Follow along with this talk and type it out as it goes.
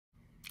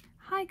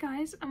Hi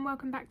guys, and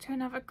welcome back to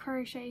another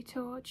crochet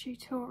tour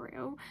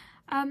tutorial.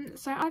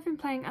 So I've been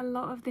playing a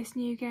lot of this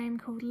new game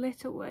called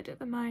Littlewood at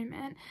the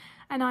moment,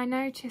 and I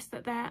noticed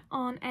that there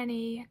aren't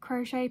any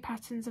crochet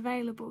patterns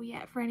available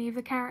yet for any of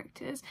the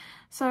characters,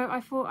 so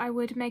I thought I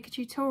would make a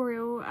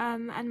tutorial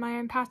and my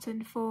own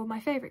pattern for my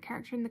favourite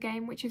character in the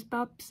game, which is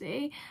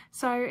Bubsy.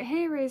 So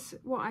here is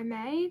what I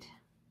made.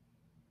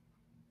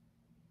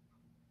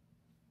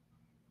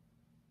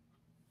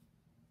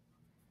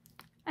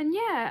 And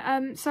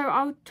yeah, so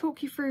I'll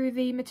talk you through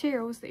the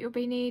materials that you'll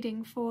be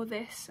needing for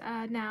this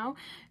now.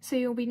 So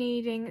you'll be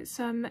needing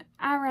some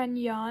aran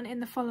yarn in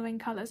the following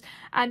colours.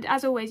 And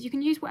as always, you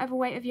can use whatever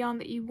weight of yarn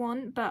that you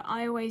want, but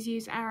I always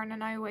use aran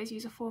and I always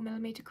use a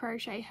 4mm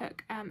crochet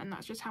hook. And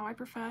that's just how I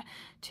prefer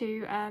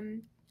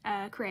to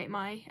create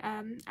my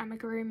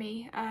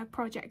Amigurumi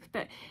project,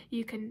 but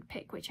you can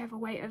pick whichever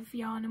weight of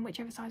yarn and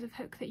whichever size of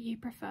hook that you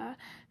prefer.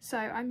 So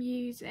I'm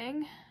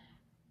using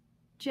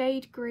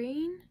jade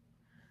green,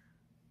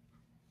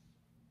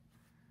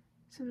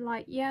 some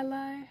light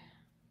yellow,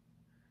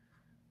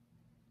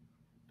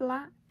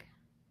 black,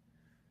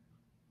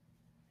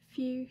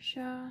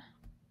 fuchsia,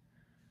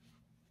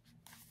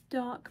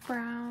 dark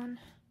brown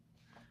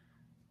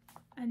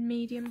and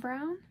medium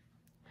brown.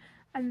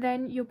 And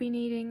then you'll be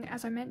needing,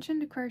 as I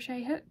mentioned, a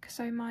crochet hook,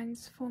 so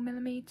mine's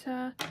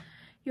 4mm.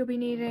 You'll be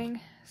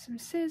needing some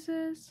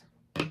scissors,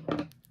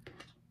 a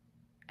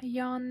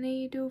yarn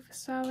needle for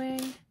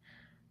sewing,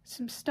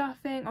 some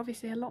stuffing,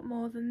 obviously a lot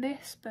more than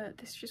this, but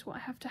this is just what I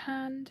have to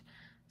hand,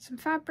 some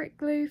fabric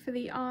glue for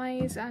the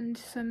eyes and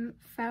some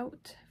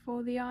felt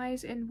for the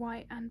eyes in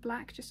white and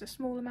black, just a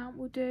small amount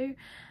will do,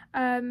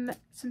 some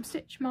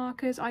stitch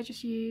markers. I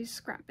just use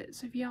scrap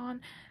bits of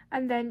yarn,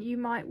 and then you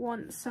might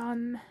want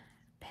some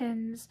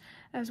pins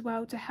as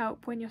well to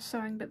help when you're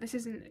sewing, but this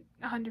isn't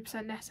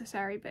 100%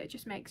 necessary, but it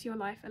just makes your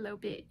life a little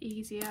bit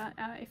easier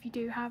if you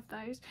do have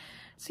those.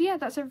 So yeah,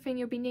 that's everything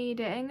you'll be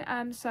needing.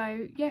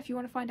 So yeah, if you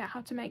want to find out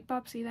how to make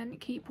Bubsy, then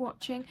keep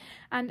watching,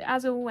 and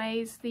as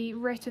always the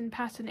written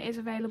pattern is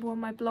available on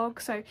my blog,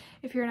 so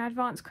if you're an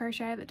advanced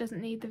crocheter that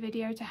doesn't need the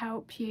video to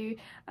help you,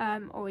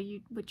 or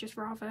you would just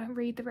rather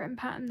read the written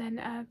pattern,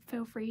 then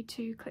feel free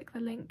to click the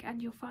link and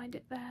you'll find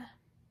it there.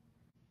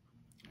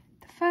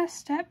 First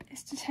step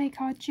is to take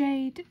our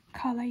jade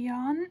colour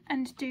yarn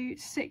and do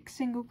 6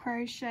 single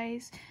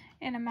crochets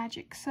in a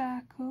magic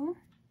circle.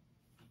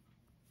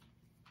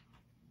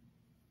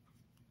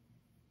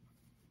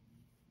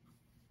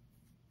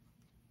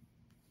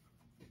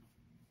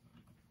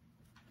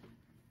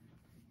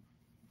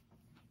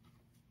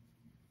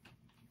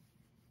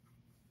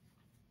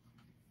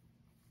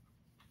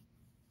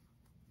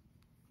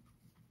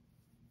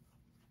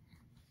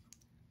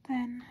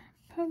 Then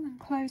pull and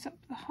close up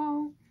the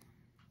hole.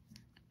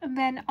 And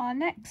then our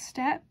next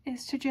step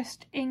is to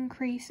just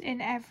increase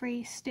in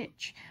every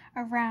stitch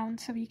around,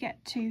 so we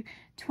get to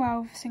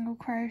 12 single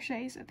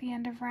crochets at the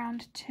end of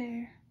round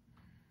 2.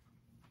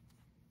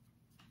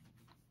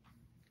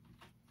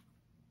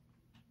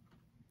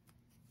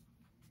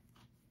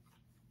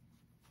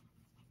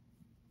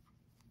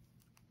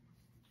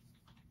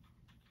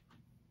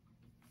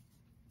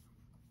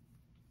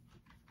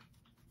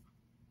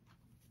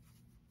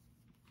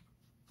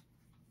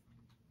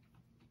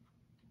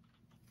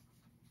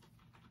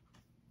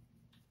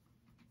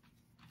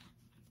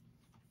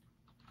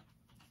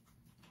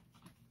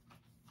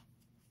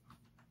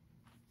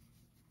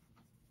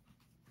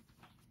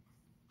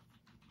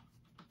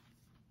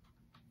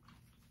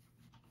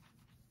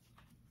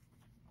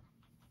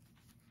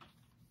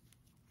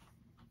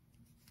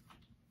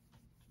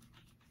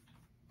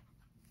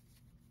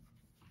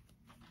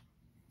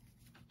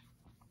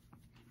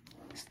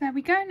 So there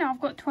we go, now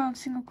I've got 12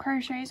 single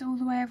crochets all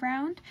the way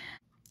around.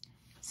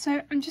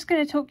 So I'm just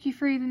going to talk you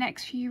through the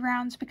next few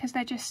rounds because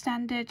they're just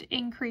standard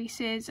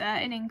increases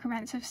in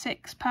increments of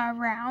 6 per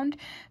round.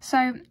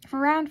 So for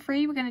round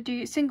 3 we're going to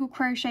do single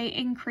crochet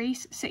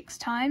increase 6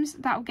 times,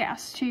 that will get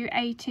us to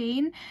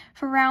 18.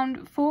 For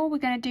round 4 we're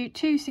going to do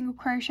 2 single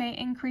crochet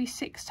increase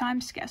 6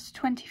 times to get us to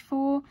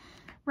 24.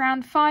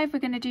 Round 5 we're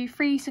going to do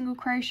 3 single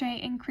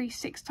crochet increase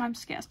 6 times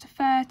to get us to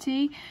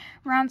 30.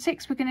 Round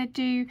 6 we're going to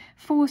do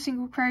 4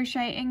 single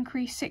crochet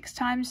increase 6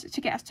 times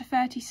to get us to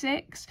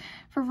 36.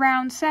 For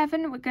round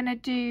 7 we're going to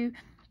do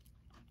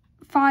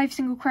 5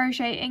 single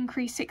crochet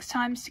increase 6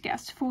 times to get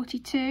us to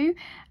 42.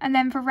 And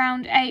then for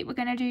round 8 we're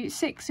going to do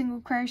 6 single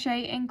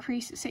crochet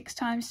increase 6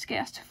 times to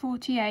get us to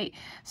 48.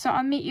 So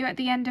I'll meet you at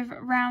the end of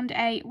round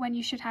 8 when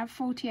you should have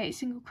 48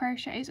 single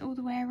crochets all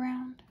the way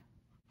around.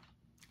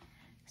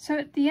 So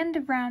at the end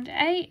of round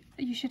 8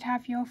 you should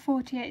have your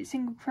 48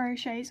 single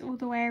crochets all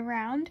the way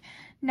around.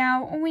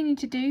 Now all we need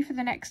to do for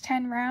the next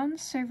 10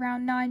 rounds, so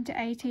round 9 to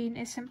 18,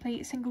 is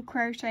simply single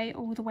crochet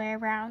all the way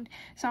around.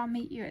 So I'll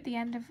meet you at the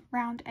end of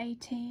round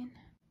 18.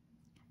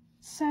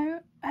 So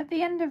at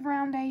the end of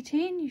round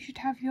 18 you should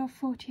have your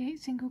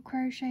 48 single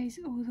crochets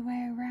all the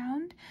way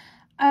around.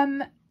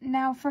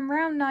 Now from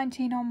round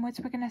 19 onwards,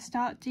 we're going to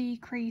start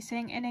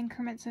decreasing in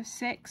increments of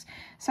 6.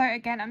 So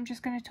again, I'm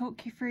just going to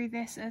talk you through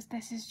this, as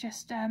this is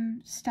just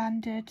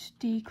standard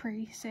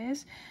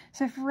decreases.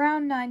 So for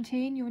round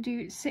 19, you'll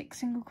do 6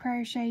 single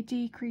crochet,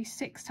 decrease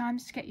 6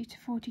 times to get you to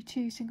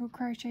 42 single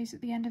crochets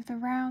at the end of the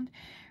round.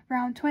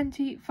 Round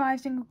 20, 5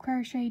 single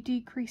crochet,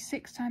 decrease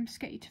 6 times to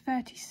get you to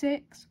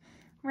 36.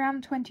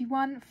 Round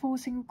 21, 4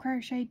 single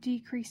crochet,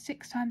 decrease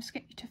 6 times to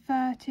get you to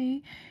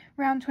 30.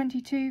 Round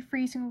 22,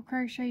 3 single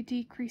crochet,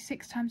 decrease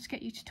 6 times to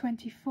get you to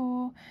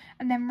 24.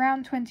 And then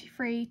round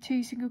 23,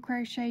 2 single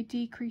crochet,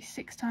 decrease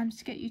 6 times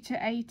to get you to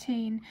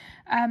 18.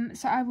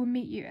 So I will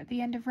meet you at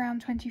the end of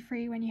round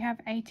 23 when you have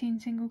 18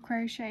 single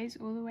crochets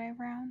all the way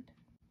around.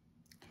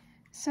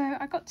 So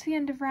I got to the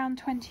end of round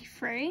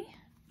 23.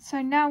 So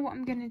now what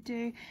I'm going to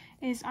do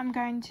is I'm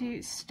going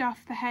to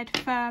stuff the head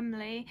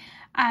firmly,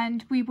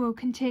 and we will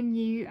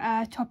continue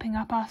topping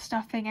up our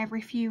stuffing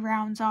every few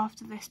rounds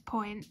after this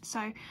point.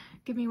 So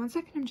give me 1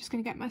 second, I'm just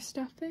going to get my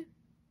stuff in.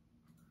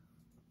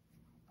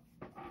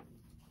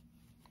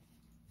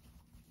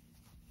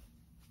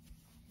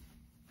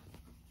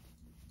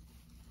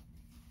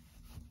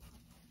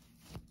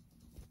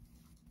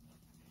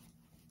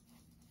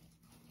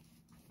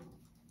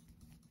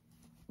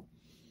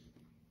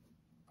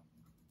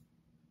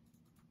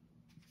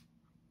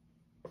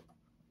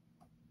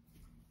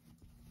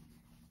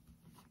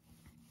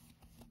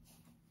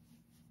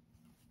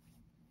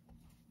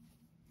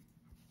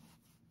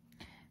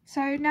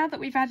 So now that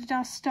we've added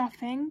our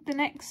stuffing, the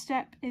next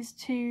step is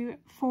to,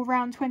 for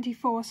round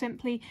 24,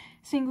 simply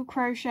single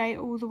crochet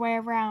all the way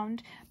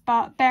around.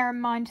 But bear in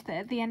mind that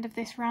at the end of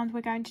this round, we're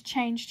going to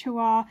change to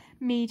our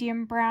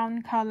medium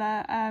brown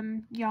colour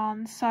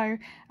yarn. So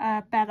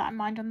bear that in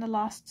mind on the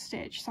last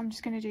stitch. So I'm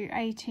just going to do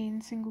 18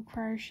 single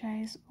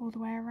crochets all the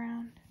way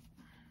around.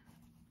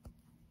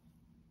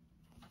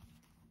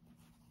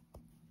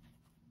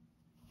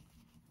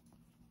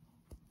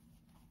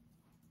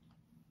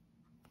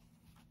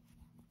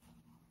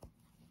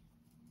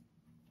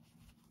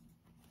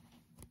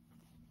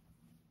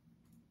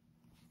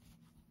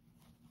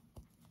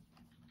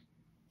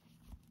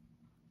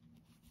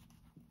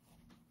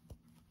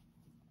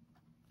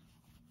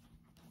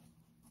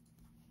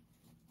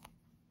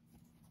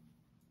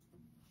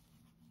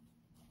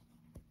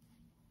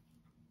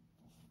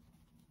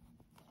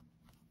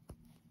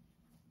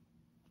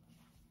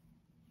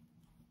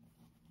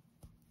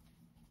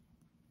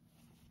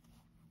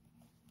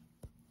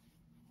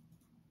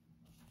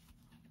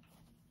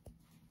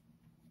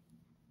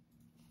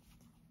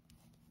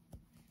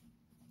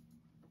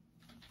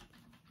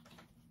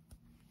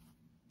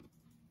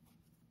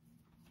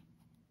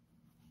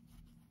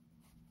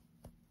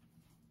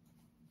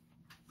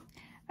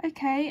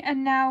 Okay,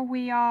 and now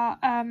we are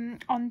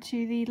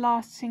onto the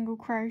last single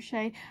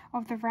crochet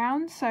of the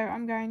round. So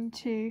I'm going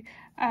to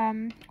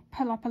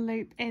pull up a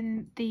loop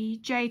in the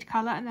jade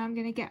colour, and then I'm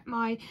going to get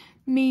my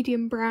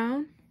medium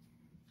brown.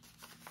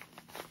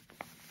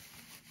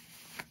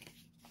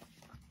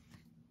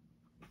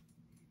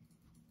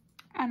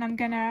 And I'm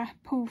going to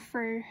pull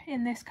through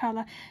in this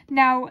colour.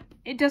 Now,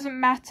 it doesn't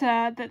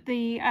matter that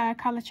the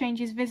colour change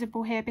is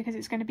visible here because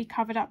it's going to be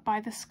covered up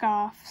by the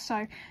scarf.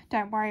 So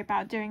don't worry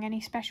about doing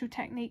any special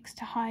techniques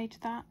to hide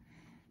that.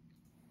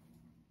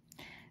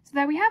 So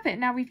there we have it.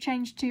 Now we've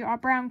changed to our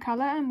brown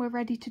colour and we're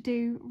ready to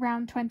do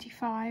round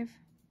 25.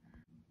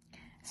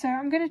 So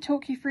I'm going to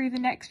talk you through the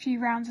next few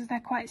rounds as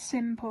they're quite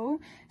simple.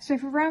 So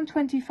for round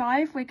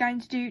 25, we're going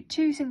to do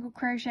 2 single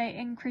crochet,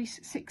 increase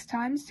 6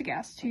 times to get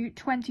us to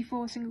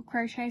 24 single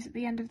crochets at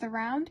the end of the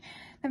round.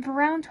 Then for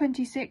round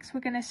 26, we're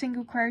going to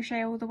single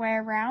crochet all the way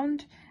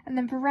around. And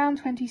then for round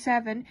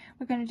 27,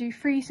 we're going to do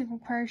 3 single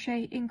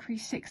crochet,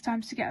 increase 6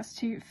 times to get us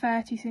to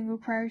 30 single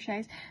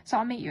crochets. So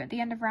I'll meet you at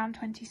the end of round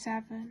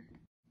 27.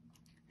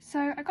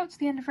 So I got to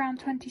the end of round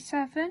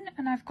 27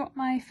 and I've got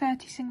my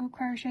 30 single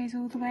crochets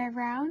all the way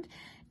around.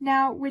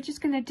 Now we're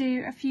just going to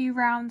do a few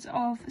rounds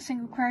of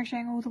single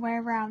crocheting all the way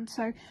around.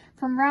 So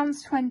from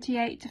rounds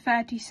 28 to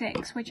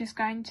 36, we're just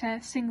going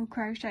to single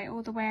crochet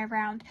all the way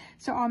around.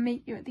 So I'll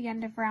meet you at the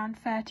end of round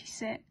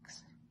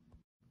 36.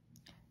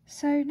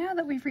 So now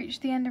that we've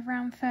reached the end of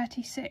round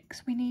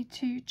 36, we need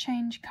to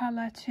change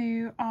colour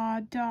to our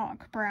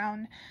dark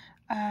brown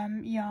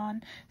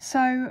yarn.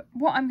 So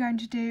what I'm going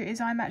to do is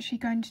I'm actually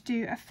going to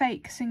do a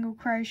fake single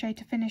crochet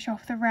to finish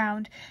off the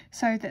round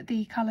so that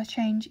the colour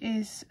change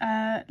is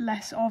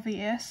less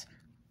obvious.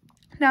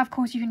 Now of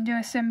course you can do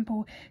a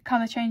simple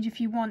colour change if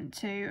you want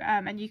to,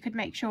 and you could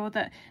make sure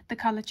that the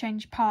colour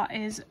change part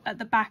is at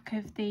the back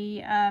of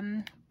the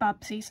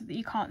Bubsy so that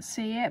you can't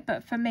see it,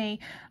 but for me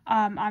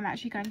I'm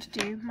actually going to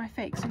do my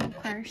fake single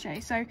crochet.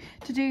 So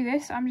to do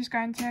this I'm just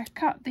going to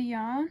cut the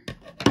yarn.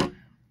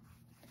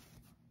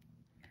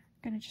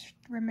 Going to just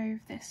remove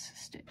this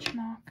stitch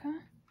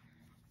marker.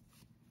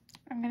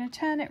 I'm going to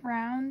turn it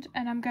round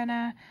and I'm going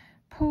to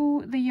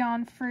pull the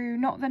yarn through,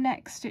 not the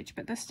next stitch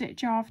but the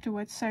stitch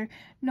afterwards, so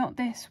not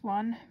this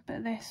one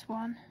but this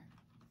one,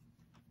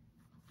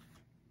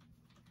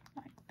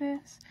 like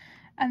this.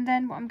 And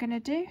then what I'm going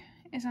to do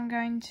is I'm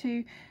going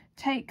to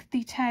take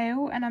the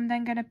tail and I'm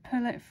then going to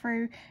pull it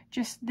through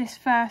just this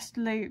first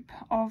loop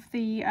of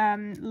the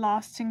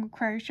last single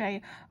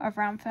crochet of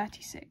round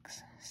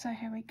 36. So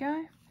here we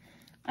go.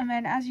 And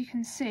then as you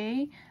can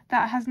see,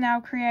 that has now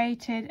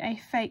created a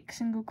fake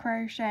single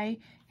crochet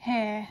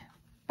here,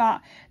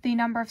 but the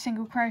number of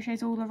single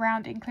crochets all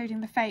around,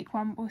 including the fake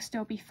one, will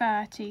still be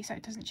 30, so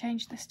it doesn't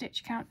change the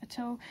stitch count at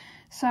all.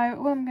 So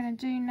all I'm going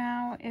to do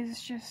now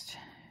is just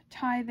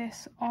tie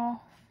this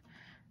off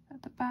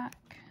at the back.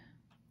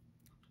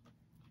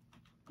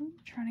 Ooh,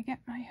 trying to get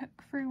my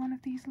hook through one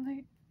of these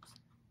loops.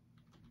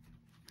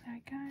 There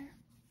we go.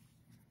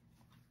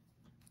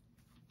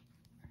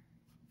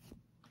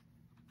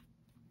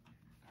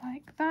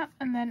 Like that,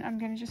 and then I'm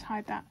going to just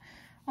hide that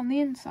on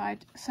the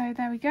inside. So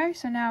there we go.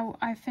 So now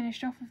I've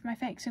finished off with my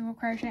fake single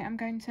crochet. I'm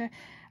going to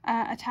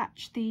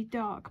attach the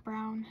dark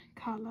brown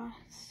colour.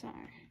 So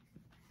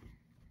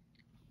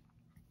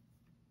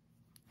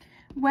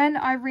when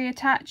I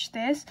reattach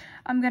this,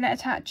 I'm going to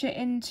attach it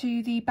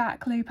into the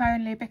back loop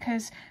only,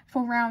 because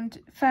for round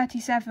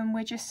 37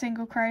 we're just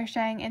single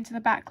crocheting into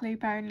the back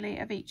loop only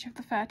of each of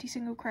the 30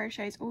 single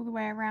crochets all the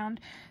way around.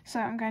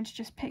 So I'm going to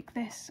just pick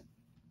this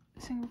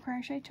single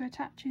crochet to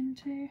attach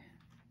into.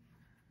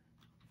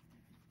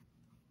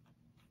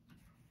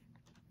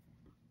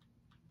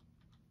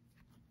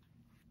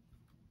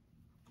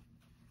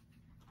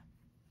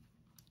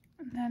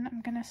 And then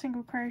I'm going to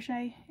single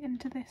crochet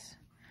into this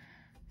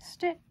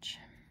stitch,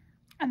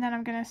 and then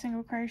I'm going to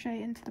single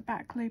crochet into the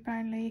back loop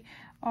only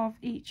of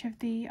each of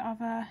the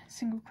other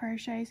single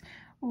crochets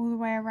all the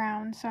way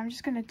around. So I'm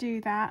just going to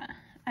do that,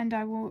 and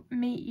I will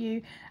meet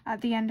you at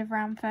the end of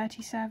round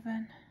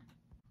 37.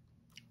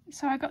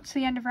 So I got to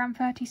the end of round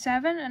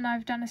 37 and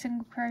I've done a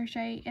single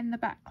crochet in the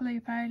back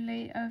loop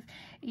only of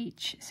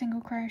each single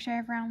crochet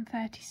of round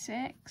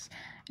 36.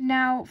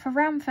 Now for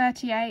round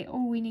 38,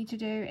 all we need to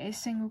do is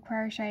single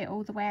crochet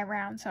all the way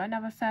around, so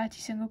another 30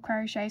 single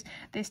crochets,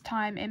 this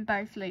time in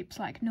both loops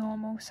like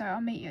normal. So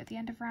I'll meet you at the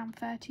end of round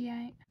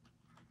 38.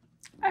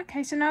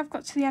 Okay, so now I've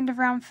got to the end of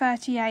round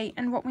 38,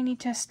 and what we need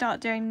to start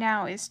doing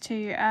now is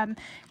to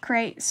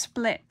create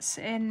splits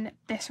in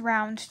this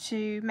round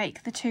to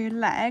make the two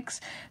legs.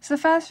 So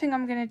the first thing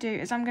I'm going to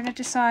do is I'm going to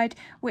decide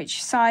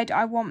which side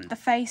I want the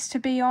face to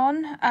be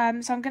on.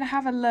 So I'm going to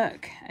have a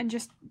look and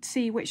just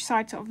see which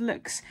side sort of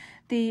looks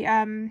the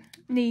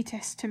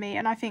neatest to me,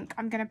 and I think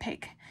I'm going to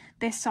pick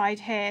this side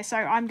here. So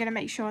I'm going to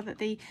make sure that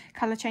the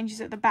colour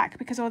changes at the back,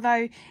 because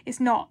although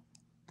it's not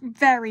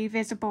very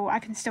visible, I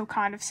can still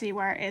kind of see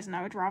where it is, and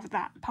I would rather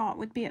that part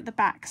would be at the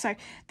back. So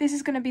this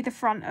is going to be the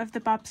front of the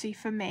Bubsy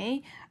for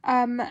me,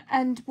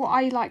 and what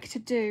I like to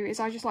do is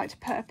I just like to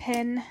put a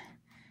pin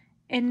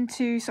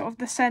into sort of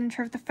the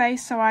centre of the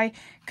face, so I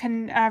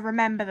can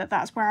remember that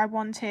that's where I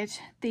wanted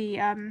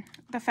the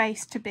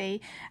face to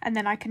be, and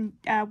then I can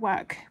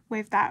work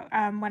with that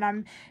when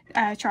I'm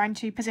trying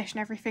to position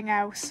everything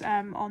else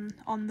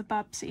on the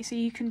Bubsy. So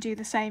you can do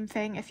the same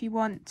thing if you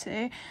want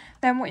to.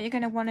 Then what you're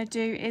going to want to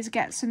do is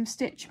get some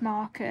stitch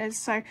markers.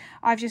 So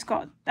I've just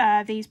got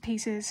these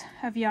pieces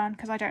of yarn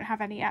because I don't have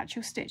any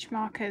actual stitch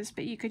markers,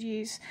 but you could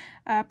use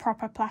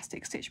proper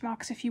plastic stitch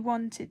markers if you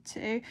wanted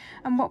to.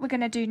 And what we're going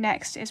to do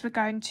next is we're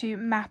going to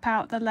map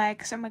out the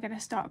legs, and we're going to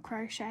start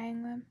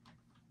crocheting them.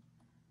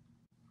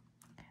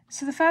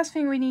 So the first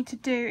thing we need to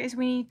do is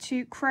we need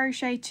to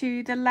crochet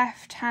to the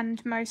left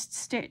handmost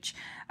stitch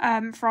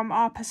from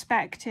our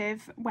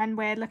perspective when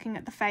we're looking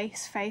at the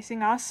face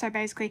facing us. So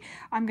basically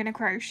I'm going to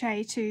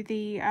crochet to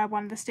the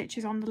one of the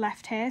stitches on the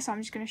left here, so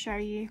I'm just going to show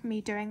you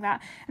me doing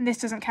that, and this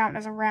doesn't count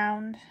as a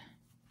round.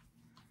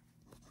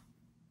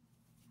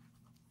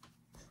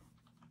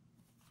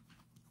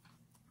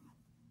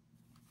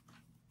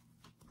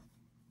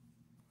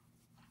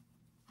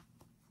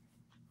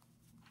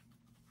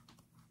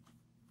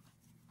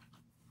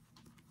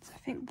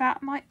 I think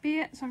that might be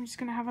it, so I'm just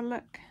going to have a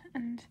look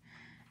and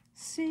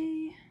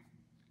see.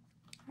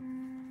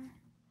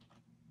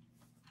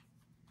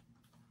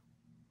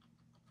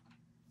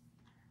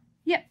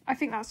 Yep, I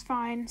think that's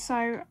fine.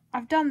 So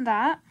I've done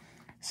that.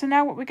 So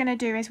now what we're going to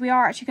do is we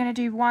are actually going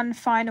to do one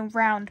final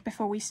round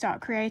before we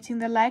start creating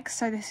the legs.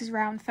 So this is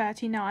round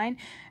 39,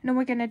 and all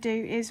we're going to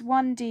do is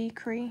one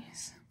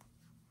decrease.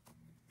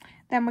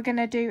 Then we're going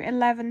to do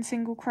 11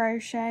 single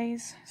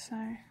crochets. So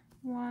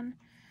 1,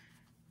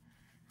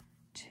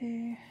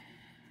 2,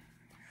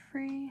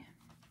 3,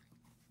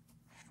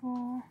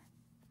 4,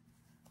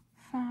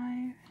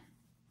 5,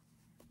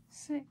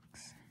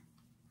 6,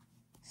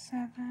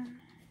 7,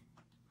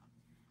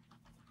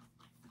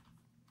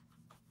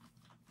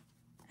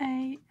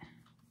 8,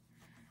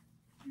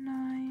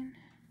 9,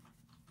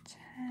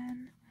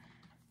 10,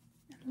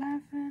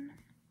 11.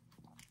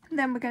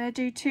 Then we're going to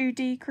do 2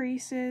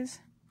 decreases.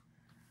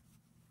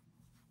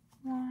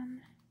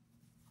 1,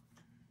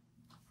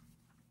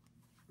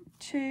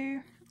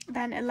 2.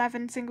 Then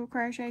 11 single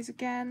crochets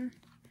again.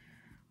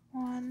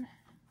 1,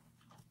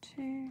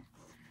 2,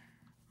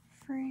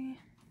 3,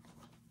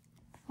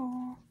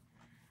 4,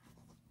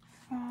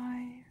 5,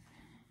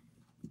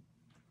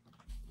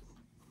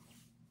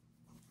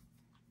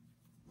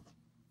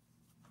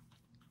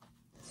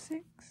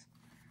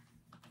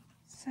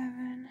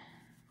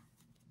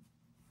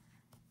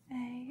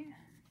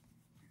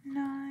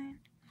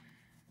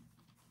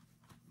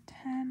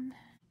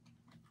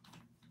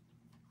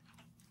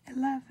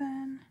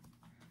 11,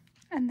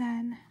 and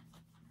then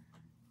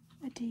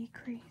a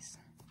decrease.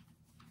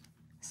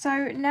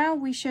 So now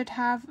we should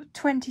have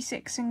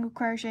 26 single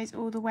crochets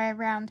all the way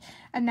around,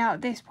 and now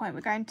at this point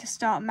we're going to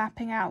start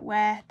mapping out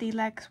where the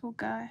legs will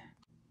go.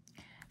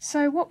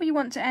 So what we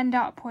want to end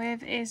up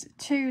with is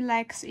 2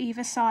 legs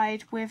either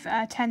side with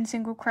 10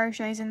 single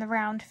crochets in the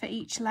round for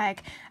each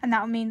leg, and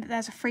that will mean that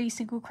there's a 3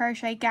 single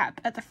crochet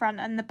gap at the front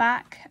and the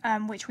back,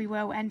 which we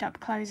will end up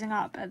closing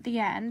up at the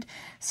end.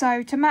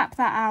 So to map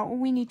that out, all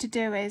we need to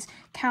do is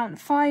count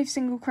 5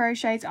 single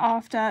crochets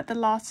after the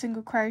last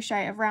single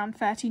crochet of round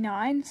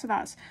 39. So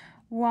that's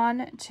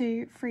 1,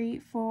 2, 3,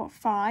 4,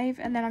 5,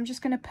 and then I'm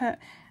just going to put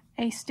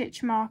a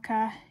stitch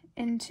marker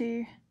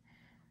into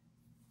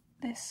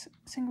this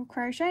single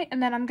crochet,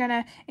 and then I'm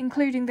gonna,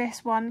 including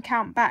this one,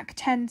 count back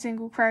 10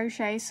 single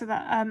crochets so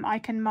that I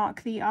can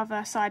mark the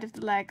other side of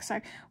the leg.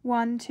 So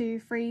 1, 2,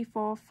 3,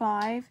 4,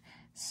 5,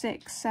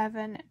 6,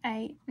 7,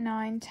 8,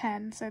 9,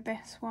 10. So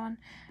this one,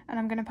 and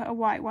I'm going to put a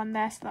white one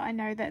there so that I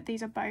know that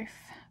these are both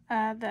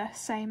the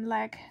same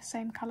leg,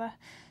 same colour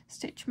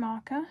stitch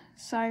marker.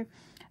 So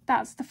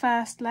that's the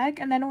first leg,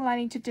 and then all I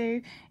need to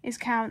do is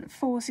count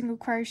 4 single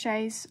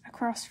crochets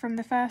across from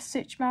the first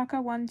stitch marker,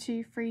 1,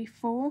 2, 3,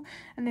 4,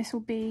 and this will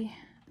be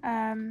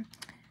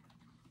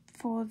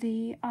for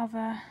the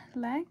other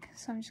leg.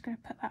 So I'm just going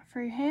to put that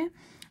through here,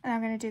 and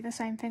I'm going to do the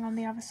same thing on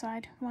the other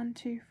side, 1,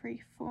 2,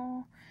 3,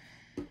 4,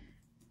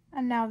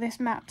 and now this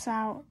maps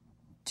out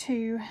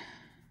to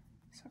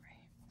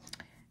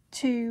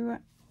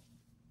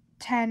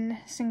 10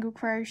 single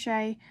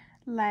crochet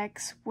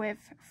legs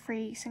with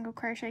 3 single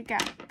crochet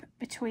gap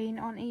between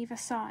on either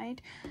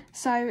side.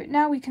 So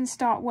now we can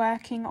start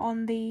working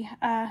on the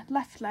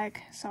left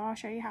leg, so I'll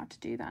show you how to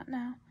do that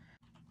now.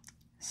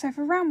 So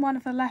for round 1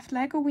 of the left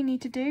leg, all we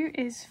need to do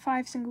is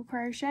 5 single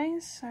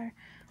crochets. So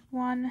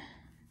 1,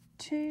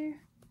 2,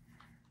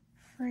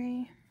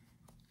 3,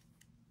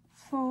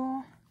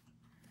 4,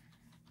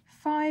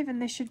 5,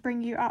 and this should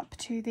bring you up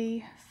to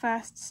the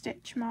first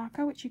stitch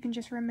marker, which you can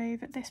just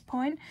remove at this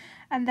point.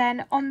 And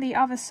then on the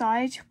other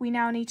side, we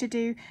now need to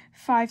do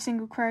 5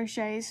 single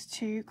crochets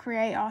to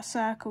create our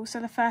circle.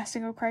 So the first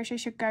single crochet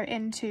should go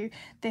into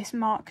this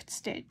marked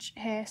stitch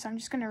here. So I'm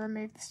just going to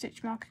remove the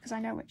stitch marker because I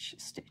know which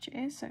stitch it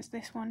is. So it's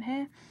this one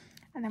here.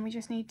 And then we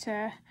just need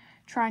to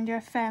try and do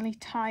a fairly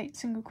tight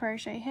single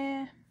crochet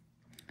here.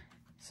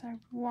 So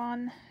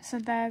 1, so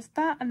there's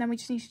that, and then we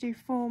just need to do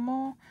 4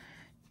 more.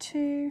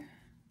 2,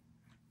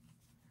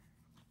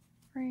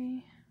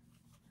 3,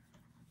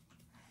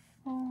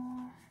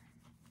 4,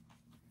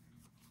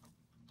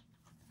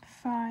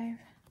 5,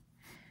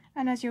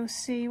 and as you'll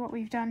see, what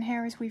we've done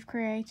here is we've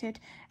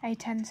created a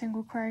 10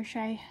 single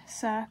crochet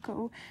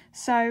circle.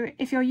 So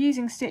if you're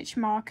using stitch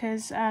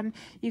markers,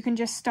 you can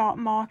just start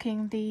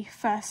marking the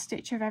first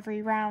stitch of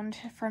every round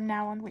from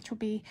now on, which will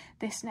be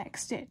this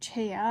next stitch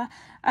here,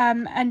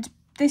 and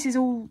this is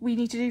all we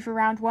need to do for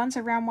round 1,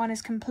 so round 1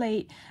 is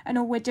complete, and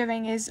all we're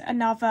doing is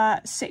another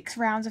 6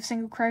 rounds of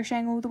single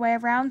crocheting all the way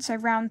around. So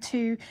round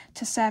 2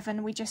 to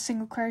 7 we just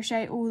single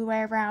crochet all the way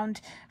around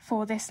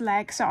for this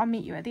leg, so I'll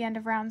meet you at the end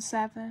of round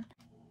 7.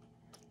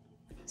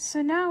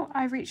 So now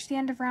I've reached the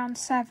end of round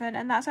 7,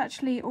 and that's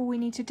actually all we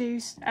need to do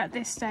at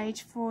this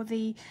stage for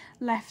the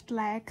left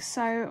leg.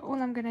 So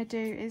all I'm going to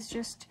do is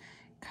just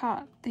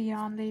cut the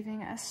yarn,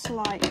 leaving a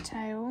slight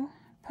tail,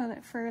 pull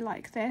it through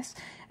like this,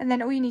 and then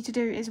all you need to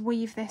do is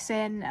weave this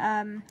in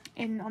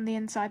on the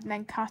inside and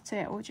then cut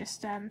it, or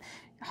just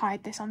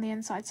hide this on the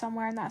inside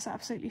somewhere, and that's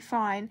absolutely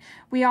fine.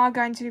 We are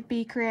going to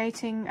be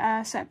creating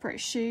separate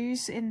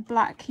shoes in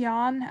black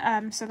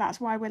yarn, so that's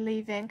why we're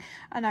leaving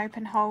an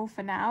open hole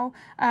for now.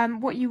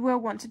 What you will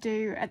want to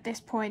do at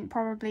this point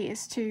probably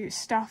is to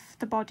stuff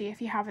the body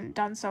if you haven't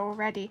done so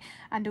already,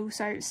 and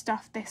also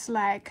stuff this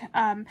leg,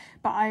 but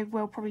I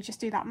will probably just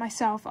do that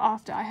myself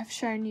after I have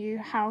shown you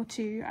how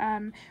to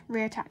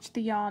reattach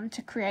the yarn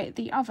to create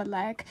the other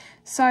leg.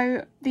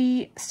 So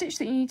the stitch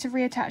that you need to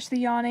reattach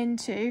the yarn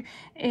into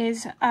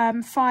is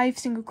 5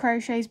 single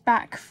crochets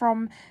back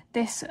from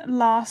this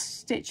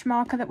last stitch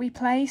marker that we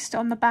placed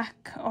on the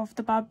back of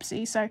the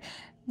Bubsy. So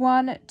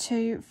 1,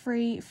 2,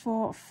 3,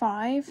 4,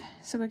 5.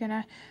 So we're going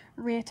to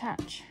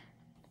reattach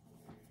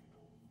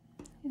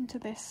into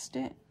this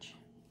stitch.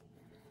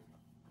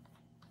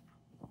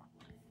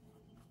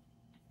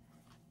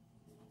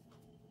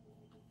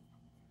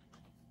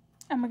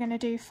 And we're going to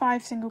do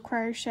 5 single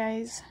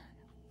crochets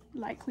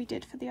like we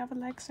did for the other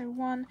leg. So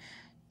 1,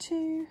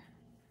 2,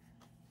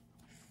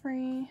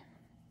 3,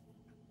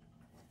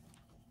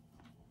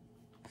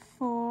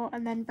 4,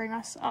 and then bring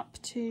us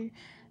up to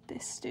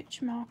this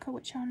stitch marker,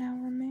 which I'll now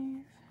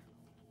remove.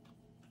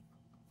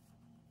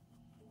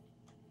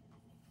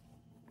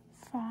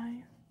 5,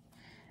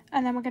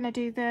 and then we're going to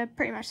do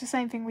pretty much the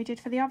same thing we did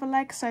for the other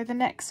leg. So the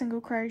next single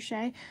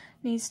crochet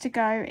needs to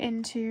go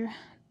into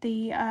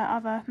the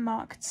other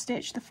marked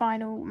stitch, the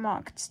final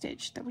marked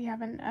stitch that we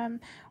haven't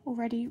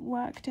already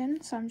worked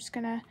in. So I'm just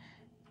going to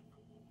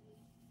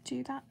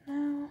do that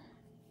now.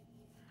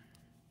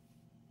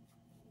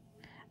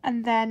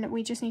 And then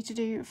we just need to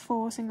do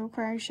 4 single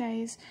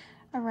crochets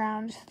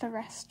around the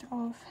rest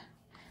of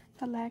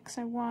the leg.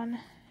 So 1,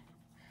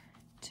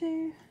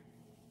 2,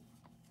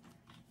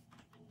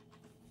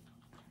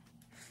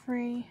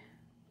 3,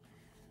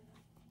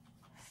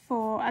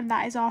 4, and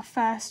that is our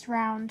first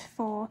round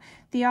for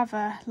the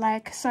other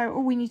leg. So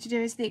all we need to do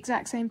is the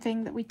exact same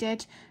thing that we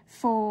did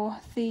for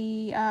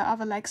the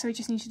other leg. So we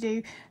just need to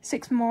do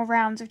 6 more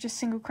rounds of just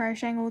single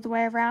crocheting all the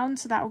way around.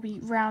 So that will be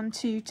round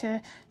 2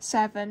 to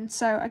 7.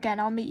 So again,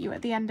 I'll meet you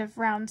at the end of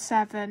round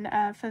 7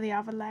 for the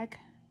other leg.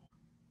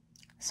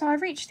 So I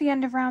reached the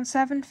end of round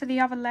 7 for the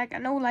other leg,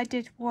 and all I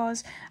did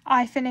was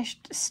I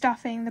finished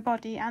stuffing the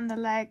body and the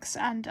legs,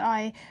 and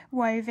I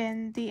wove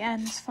in the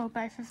ends for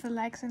both of the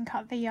legs and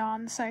cut the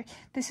yarn. So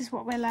this is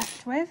what we're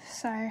left with.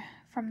 So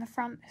from the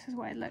front, this is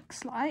what it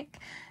looks like.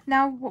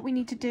 Now what we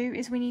need to do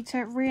is we need to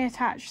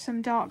reattach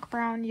some dark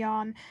brown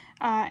yarn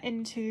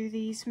into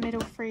these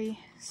middle 3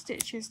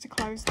 stitches to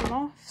close them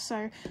off. So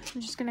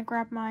I'm just going to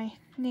grab my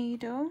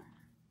needle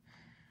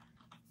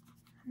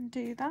and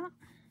do that.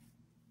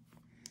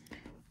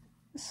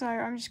 So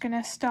I'm just going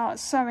to start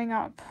sewing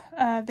up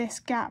this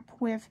gap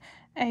with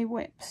a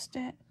whip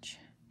stitch.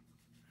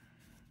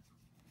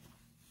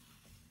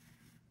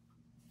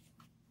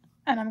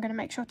 And I'm going to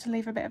make sure to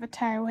leave a bit of a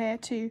tail here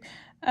to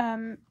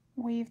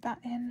weave that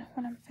in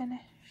when I'm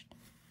finished.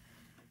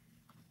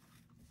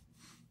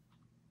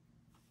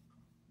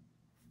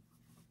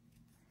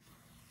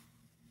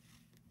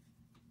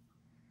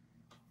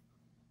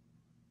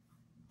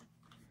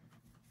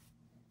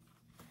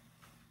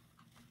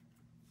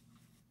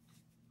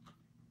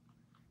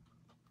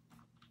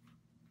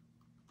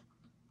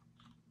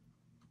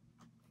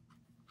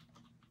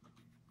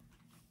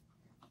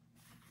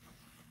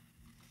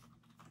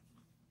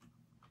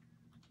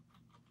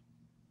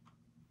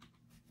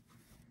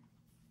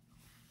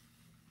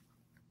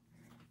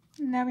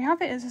 And there we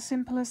have it. It's as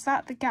simple as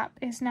that. The gap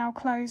is now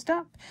closed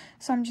up,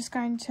 so I'm just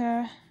going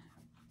to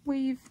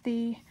weave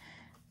the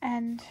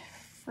end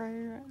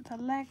through the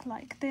leg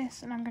like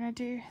this, and I'm going to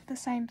do the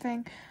same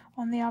thing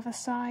on the other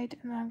side,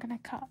 and then I'm going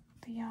to cut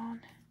the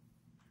yarn.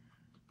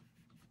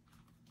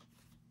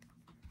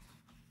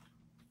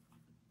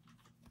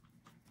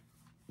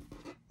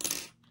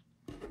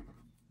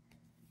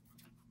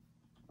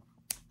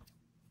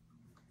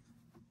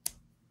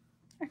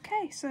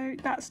 Okay, so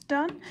that's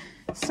done.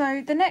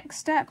 So the next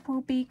step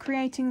will be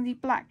creating the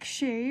black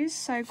shoes.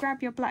 So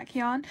grab your black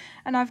yarn,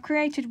 and I've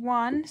created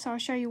one, so I'll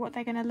show you what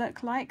they're going to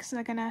look like. So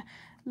they're going to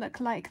look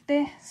like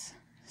this.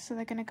 So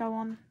they're going to go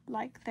on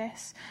like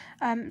this.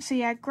 So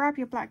yeah, grab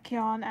your black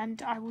yarn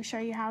and I will show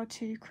you how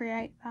to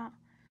create that.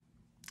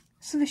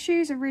 So the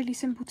shoes are really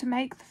simple to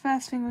make. The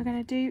first thing we're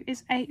going to do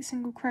is 8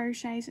 single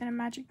crochets in a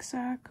magic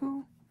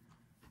circle.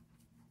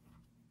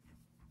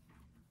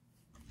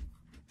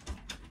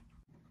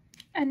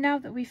 And now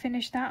that we've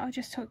finished that, I'll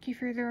just talk you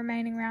through the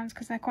remaining rounds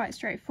because they're quite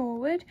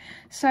straightforward.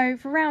 So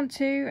for round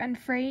 2 and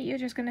 3, you're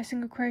just going to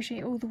single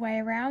crochet all the way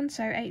around,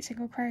 so 8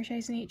 single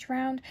crochets in each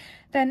round.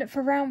 Then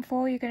for round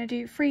 4, you're going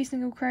to do 3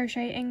 single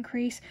crochet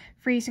increase,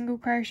 3 single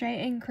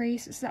crochet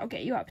increase, so that'll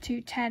get you up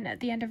to 10 at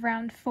the end of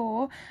round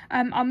 4.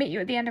 I'll meet you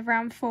at the end of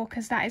round 4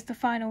 because that is the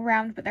final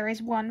round, but there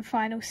is one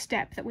final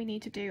step that we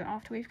need to do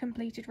after we've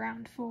completed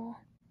round 4.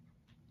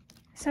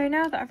 So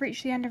now that I've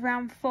reached the end of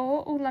round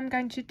 4, all I'm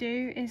going to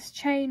do is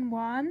chain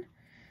 1,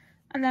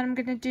 and then I'm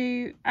going to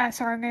do, I'm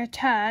going to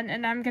turn,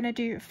 and I'm going to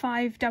do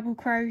 5 double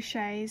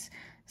crochets.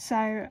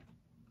 So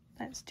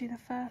let's do the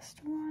first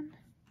one.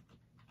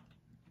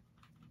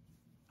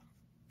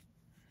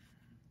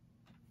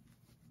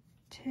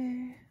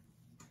 2,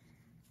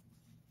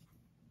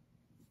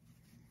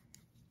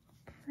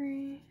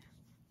 3,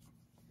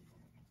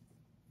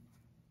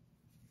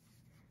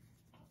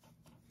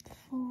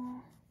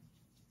 4,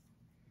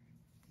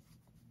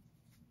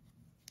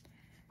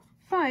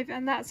 5,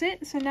 and that's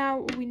it. So now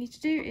all we need to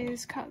do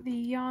is cut the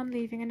yarn,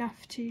 leaving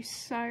enough to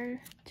sew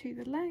to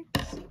the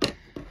legs.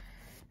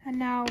 And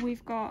now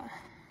we've got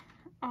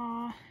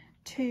our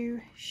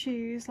 2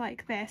 shoes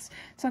like this.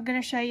 So I'm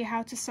going to show you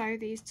how to sew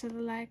these to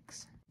the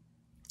legs.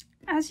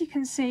 As you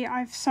can see,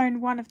 I've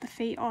sewn one of the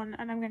feet on,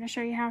 and I'm going to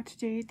show you how to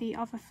do the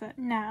other foot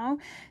now.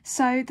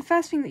 So the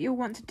first thing that you'll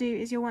want to do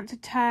is you'll want to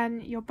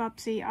turn your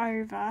Bubsy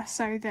over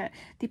so that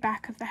the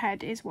back of the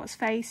head is what's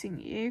facing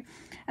you.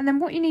 And then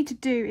what you need to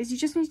do is you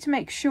just need to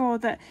make sure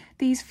that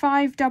these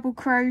 5 double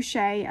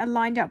crochet are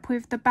lined up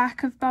with the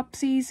back of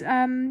Bubsy's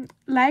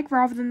leg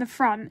rather than the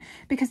front,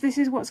 because this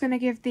is what's going to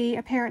give the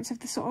appearance of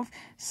the sort of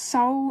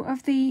sole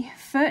of the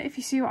foot, if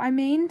you see what I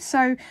mean.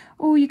 So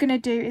all you're going to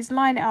do is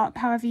line it up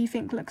however you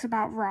think looks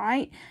about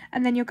right,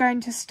 and then you're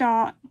going to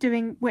start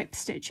doing whip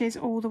stitches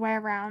all the way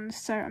around.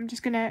 So I'm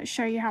just going to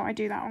show you how I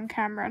do that on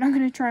camera, and I'm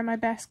going to try my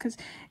best because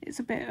it's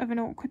a bit of an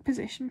awkward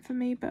position for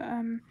me, but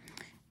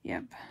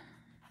yep.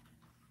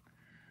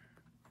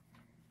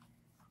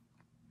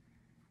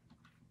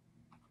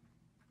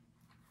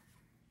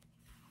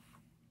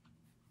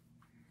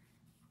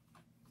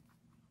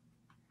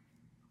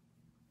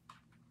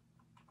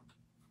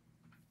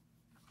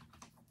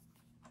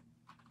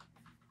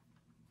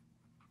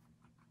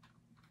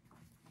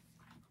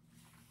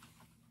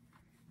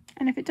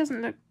 And if it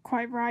doesn't look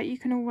quite right, you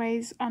can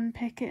always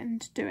unpick it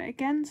and do it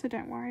again, so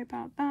don't worry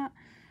about that.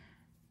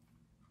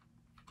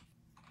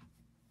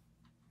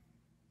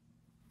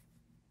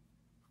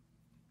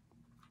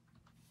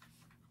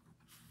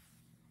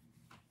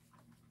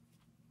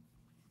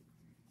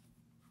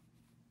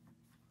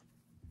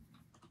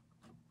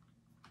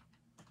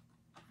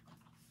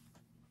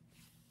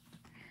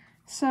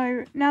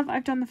 So now that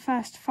I've done the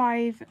first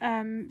 5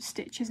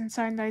 stitches and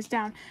sewn those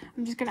down,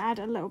 I'm just going to add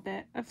a little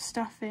bit of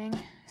stuffing,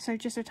 so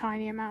just a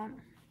tiny amount.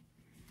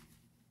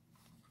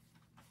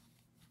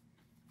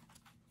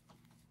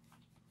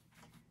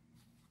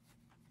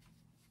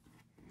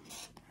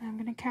 And I'm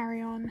going to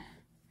carry on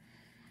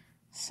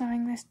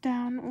sewing this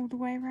down all the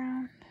way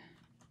around.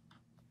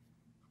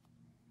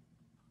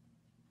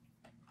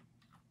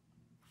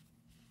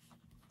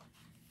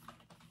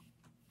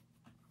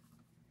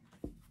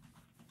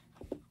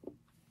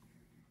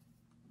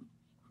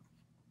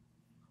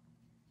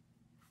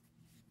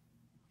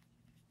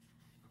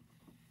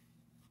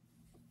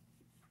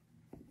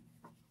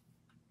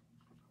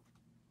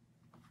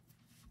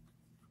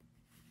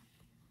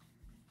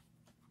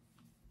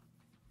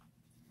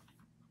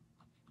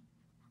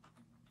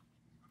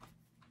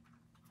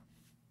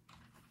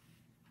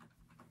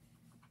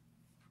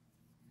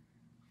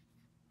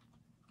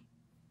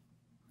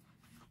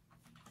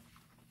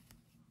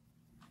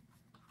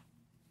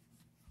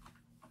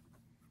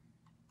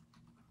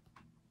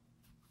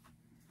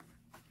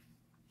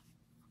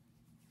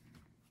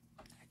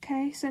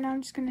 Okay, so now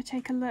I'm just going to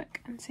take a look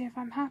and see if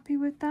I'm happy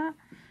with that.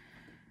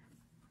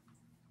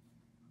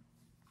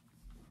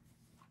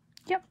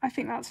 Yep, I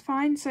think that's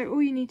fine. So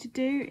all you need to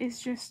do is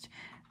just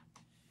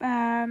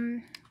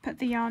put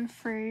the yarn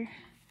through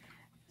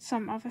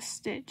some other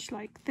stitch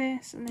like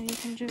this, and then you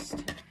can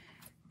just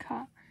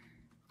cut.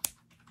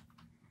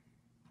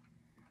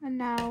 And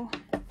now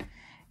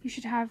you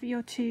should have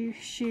your 2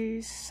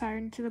 shoes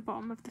sewn to the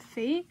bottom of the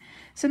feet.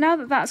 So now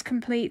that that's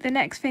complete, the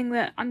next thing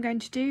that I'm going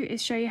to do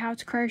is show you how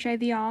to crochet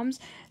the arms.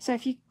 So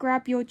if you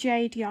grab your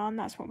jade yarn,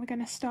 that's what we're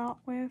going to start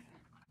with.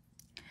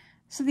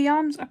 So the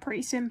arms are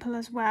pretty simple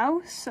as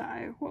well.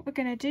 So what we're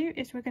going to do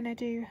is we're going to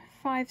do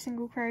 5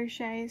 single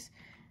crochets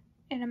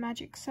in a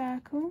magic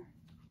circle.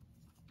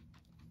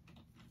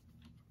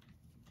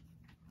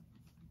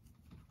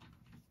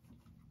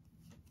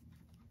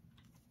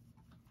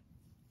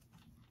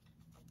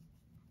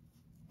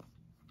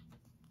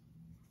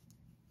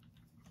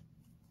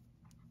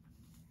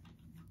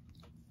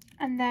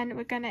 And then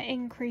we're going to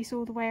increase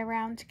all the way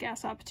around to get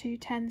us up to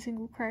 10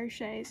 single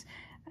crochets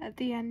at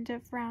the end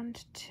of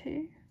round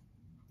 2.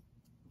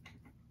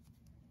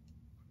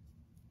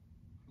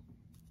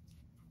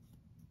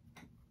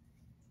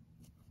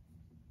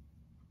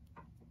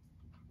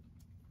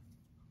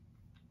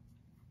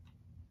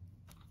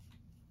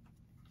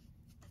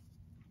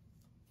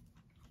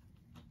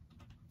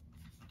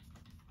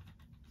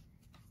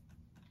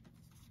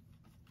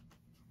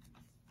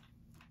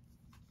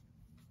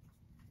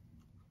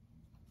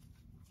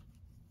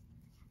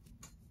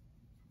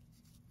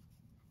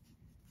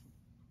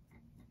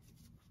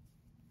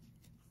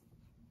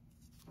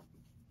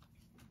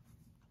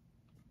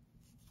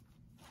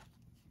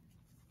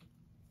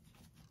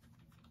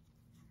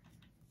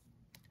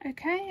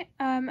 Okay,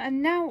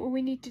 and now all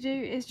we need to do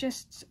is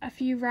just a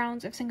few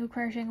rounds of single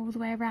crocheting all the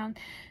way around.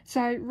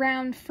 So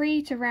round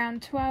 3 to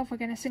round 12 we're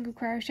going to single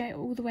crochet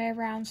all the way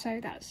around, so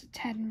that's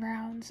 10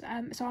 rounds.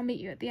 So I'll meet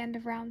you at the end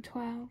of round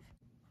 12.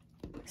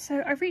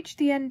 So I've reached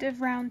the end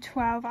of round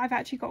 12. I've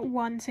actually got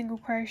 1 single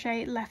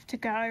crochet left to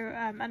go,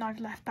 and I've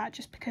left that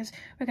just because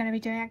we're going to be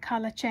doing a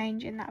colour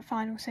change in that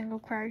final single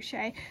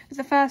crochet. But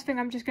the first thing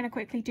I'm just going to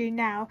quickly do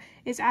now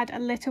is add a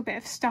little bit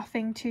of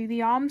stuffing to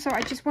the arm. So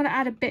I just want to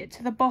add a bit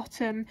to the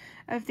bottom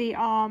of the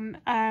arm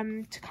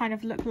to kind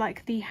of look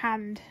like the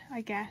hand,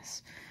 I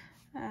guess,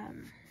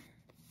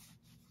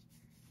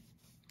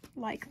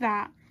 like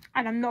that.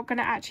 And I'm not going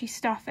to actually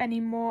stuff any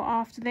more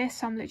after this,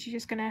 so I'm literally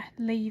just going to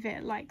leave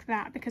it like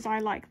that because I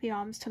like the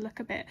arms to look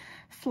a bit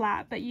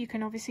flat, but you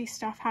can obviously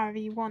stuff however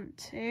you want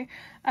to.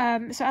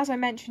 So as I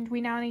mentioned,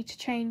 we now need to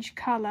change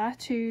colour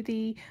to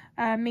the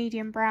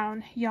medium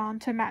brown yarn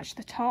to match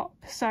the top.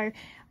 So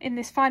in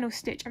this final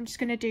stitch I'm just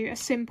going to do a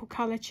simple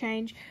colour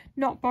change,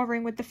 not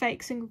bothering with the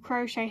fake single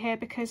crochet here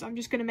because I'm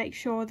just going to make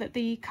sure that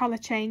the colour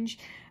change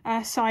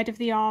side of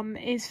the arm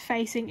is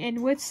facing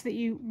inwards so that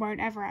you won't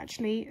ever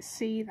actually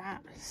see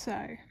that. So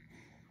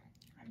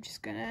I'm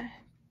just going to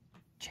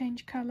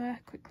change colour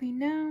quickly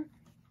now,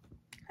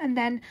 and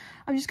then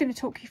I'm just going to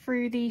talk you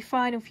through the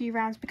final few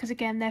rounds because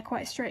again they're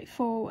quite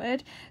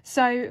straightforward.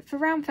 So for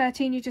round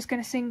 13 you're just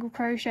going to single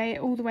crochet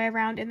all the way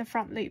around in the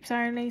front loops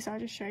only, so I'll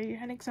just show you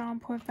an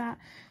example of that.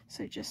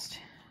 So just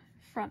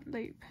front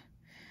loop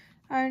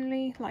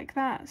only like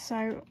that,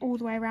 so all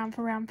the way around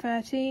for round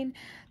 13.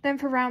 Then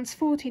for rounds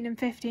 14 and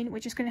 15 we're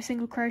just going to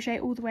single crochet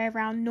all the way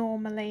around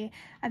normally,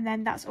 and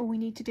then that's all we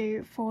need to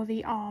do for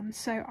the arms.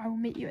 So I will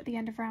meet you at the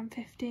end of round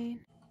 15.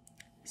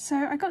 So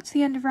I got to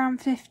the end of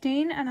round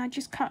 15 and I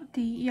just cut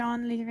the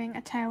yarn, leaving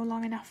a tail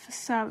long enough for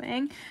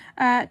sewing.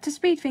 To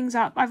speed things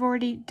up, I've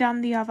already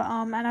done the other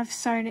arm and I've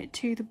sewn it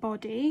to the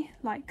body,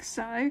 like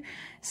so.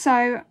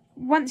 So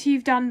once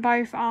you've done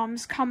both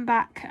arms, come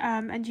back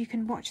and you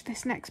can watch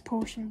this next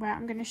portion where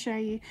I'm going to show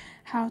you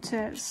how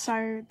to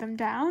sew them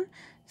down.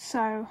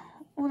 So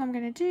all I'm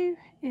going to do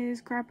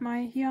is grab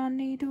my yarn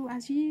needle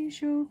as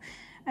usual,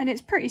 and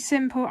it's pretty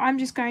simple. I'm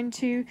just going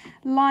to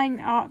line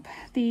up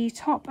the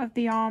top of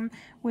the arm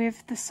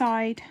with the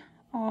side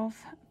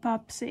of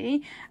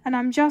Bubsy, and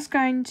I'm just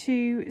going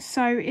to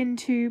sew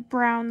into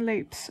brown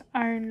loops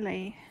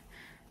only,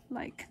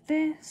 like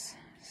this.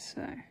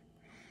 So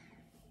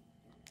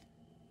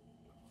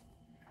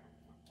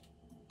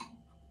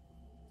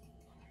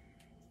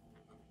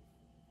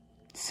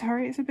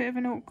sorry, it's a bit of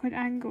an awkward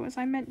angle, as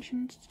I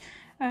mentioned,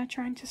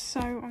 trying to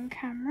sew on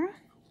camera.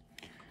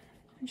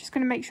 I'm just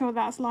going to make sure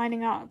that's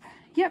lining up.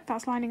 Yep,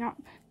 that's lining up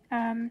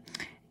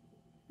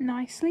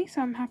nicely,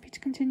 so I'm happy to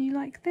continue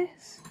like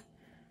this.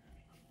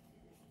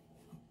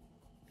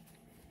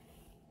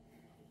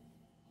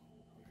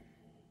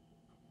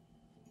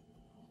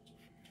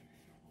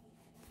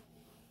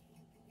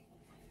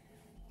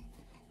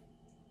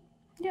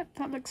 Yep,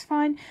 that looks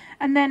fine.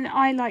 And then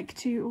I like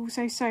to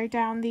also sew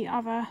down the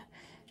other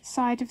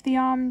side of the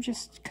arm,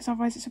 just because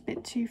otherwise it's a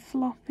bit too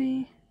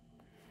floppy.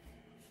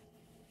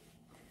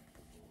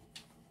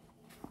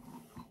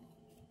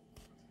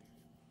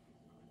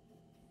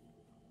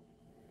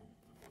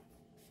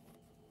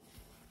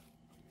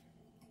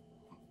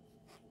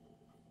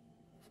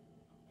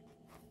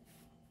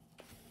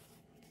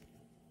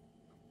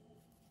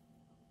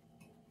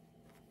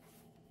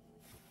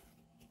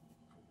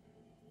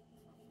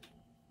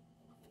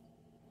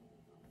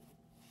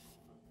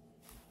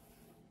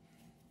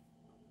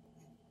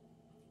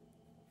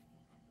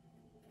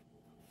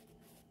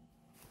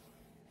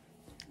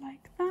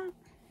 Like that,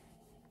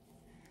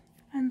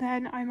 and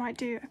then I might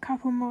do a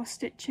couple more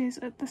stitches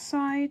at the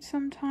side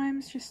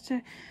sometimes just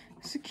to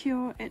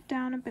secure it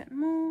down a bit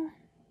more.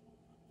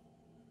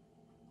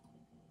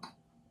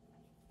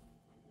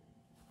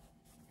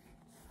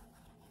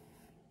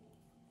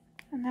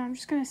 And then I'm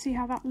just going to see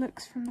how that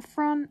looks from the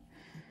front.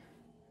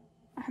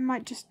 I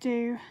might just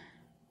do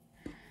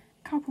a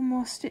couple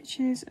more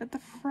stitches at the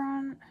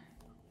front.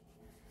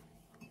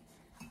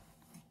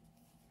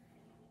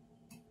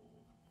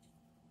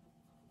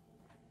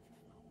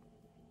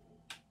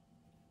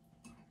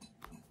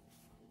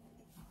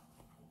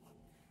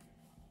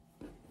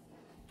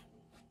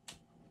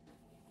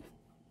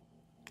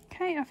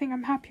 Okay, I think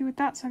I'm happy with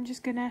that, so I'm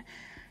just going to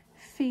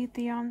feed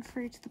the yarn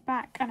through to the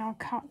back and I'll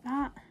cut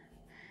that.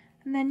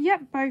 And then,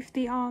 yep, both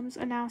the arms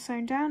are now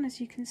sewn down, as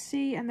you can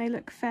see, and they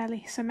look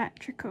fairly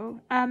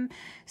symmetrical.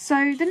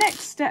 So the next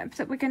step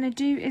that we're going to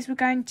do is we're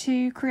going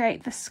to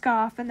create the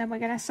scarf, and then we're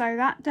going to sew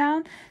that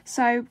down.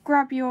 So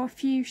grab your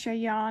fuchsia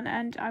yarn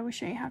and I will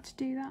show you how to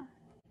do that.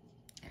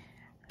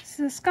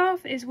 So the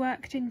scarf is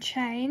worked in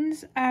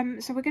chains,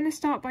 so we're going to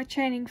start by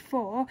chaining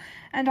 4,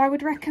 and I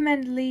would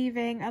recommend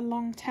leaving a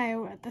long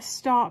tail at the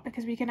start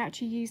because we can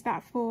actually use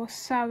that for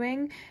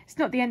sewing. It's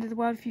not the end of the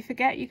world if you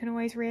forget. You can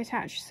always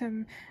reattach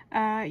some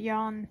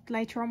yarn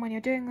later on when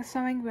you're doing the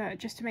sewing, but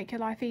just to make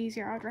your life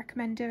easier, I'd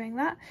recommend doing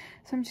that.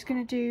 So I'm just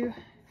going to do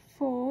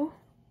 4,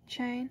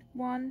 chain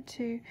 1,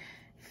 2,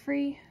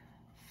 3,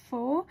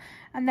 4,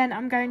 and then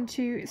I'm going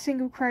to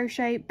single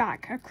crochet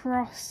back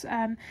across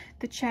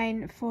the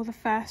chain for the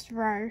first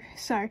row.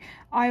 So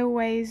I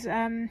always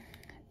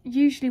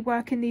usually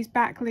work in these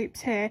back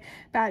loops here,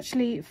 but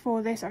actually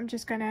for this I'm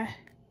just going to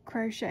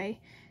crochet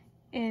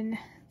in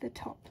the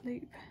top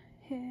loop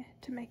here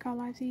to make our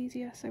lives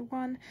easier. So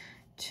 1,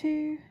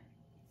 2,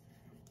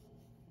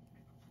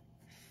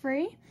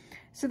 3.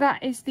 So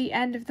that is the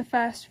end of the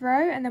first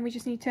row, and then we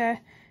just need to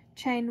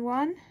chain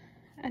 1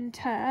 and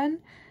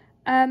turn.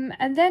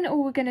 And then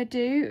all we're going to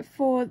do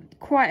for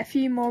quite a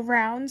few more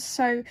rounds,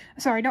 so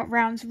sorry, not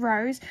rounds,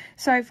 rows,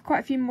 so for quite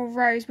a few more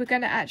rows we're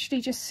going to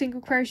actually just single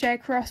crochet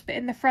across, but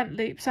in the front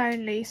loops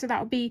only. So that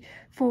will be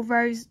for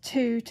rows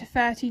 2 to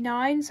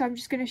 39. So I'm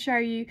just going to show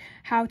you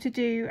how to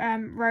do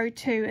row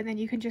 2, and then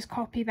you can just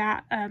copy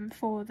that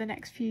for the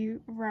next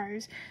few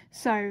rows.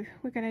 So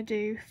we're going to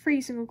do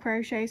 3 single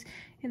crochets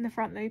in the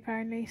front loop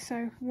only.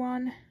 So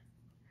 1,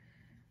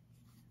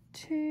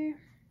 2,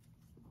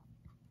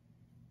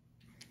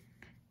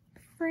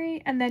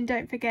 3, and then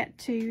don't forget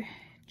to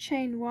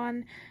chain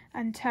 1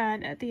 and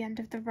turn at the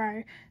end of the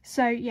row.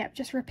 So yep,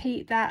 just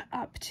repeat that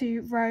up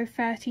to row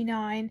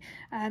 39,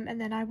 and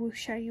then I will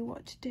show you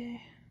what to do.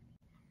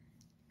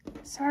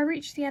 So I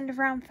reached the end of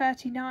round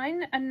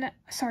 39, and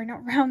sorry,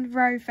 not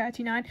row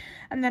 39,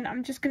 and then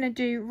I'm just going to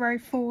do row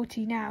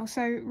 40 now.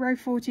 So row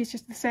 40 is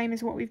just the same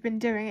as what we've been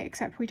doing,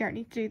 except we don't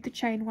need to do the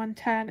chain 1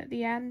 turn at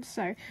the end.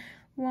 So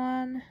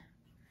 1,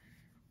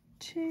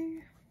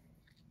 2,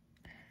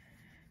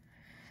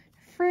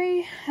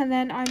 3, and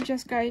then I'm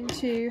just going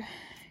to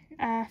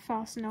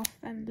fasten off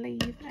and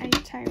leave a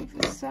tail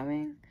for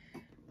sewing.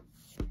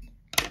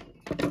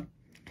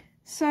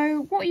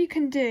 So what you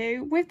can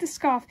do with the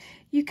scarf,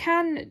 you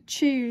can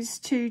choose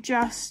to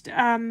just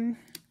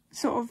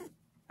sort of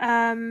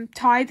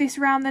tie this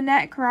around the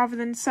neck rather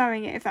than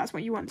sewing it if that's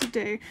what you want to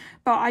do,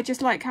 but I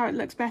just like how it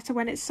looks better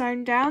when it's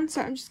sewn down.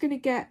 So I'm just going to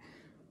get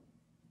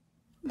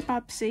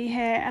Bubsy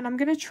here and I'm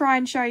going to try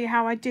and show you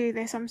how I do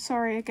this. I'm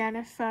sorry again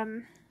if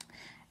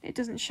it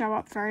doesn't show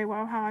up very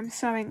well how I'm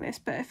sewing this,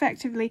 but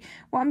effectively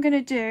what I'm going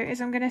to do is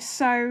I'm going to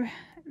sew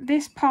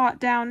this part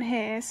down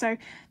here, so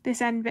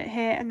this end bit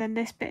here and then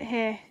this bit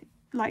here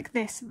like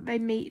this, they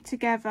meet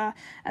together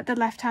at the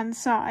left hand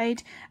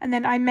side, and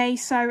then I may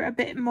sew a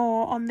bit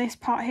more on this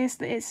part here so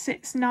that it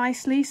sits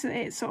nicely, so that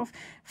it sort of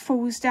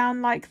falls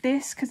down like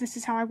this, because this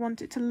is how I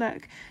want it to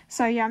look.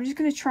 So yeah, I'm just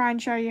going to try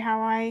and show you how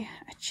I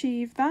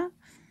achieve that.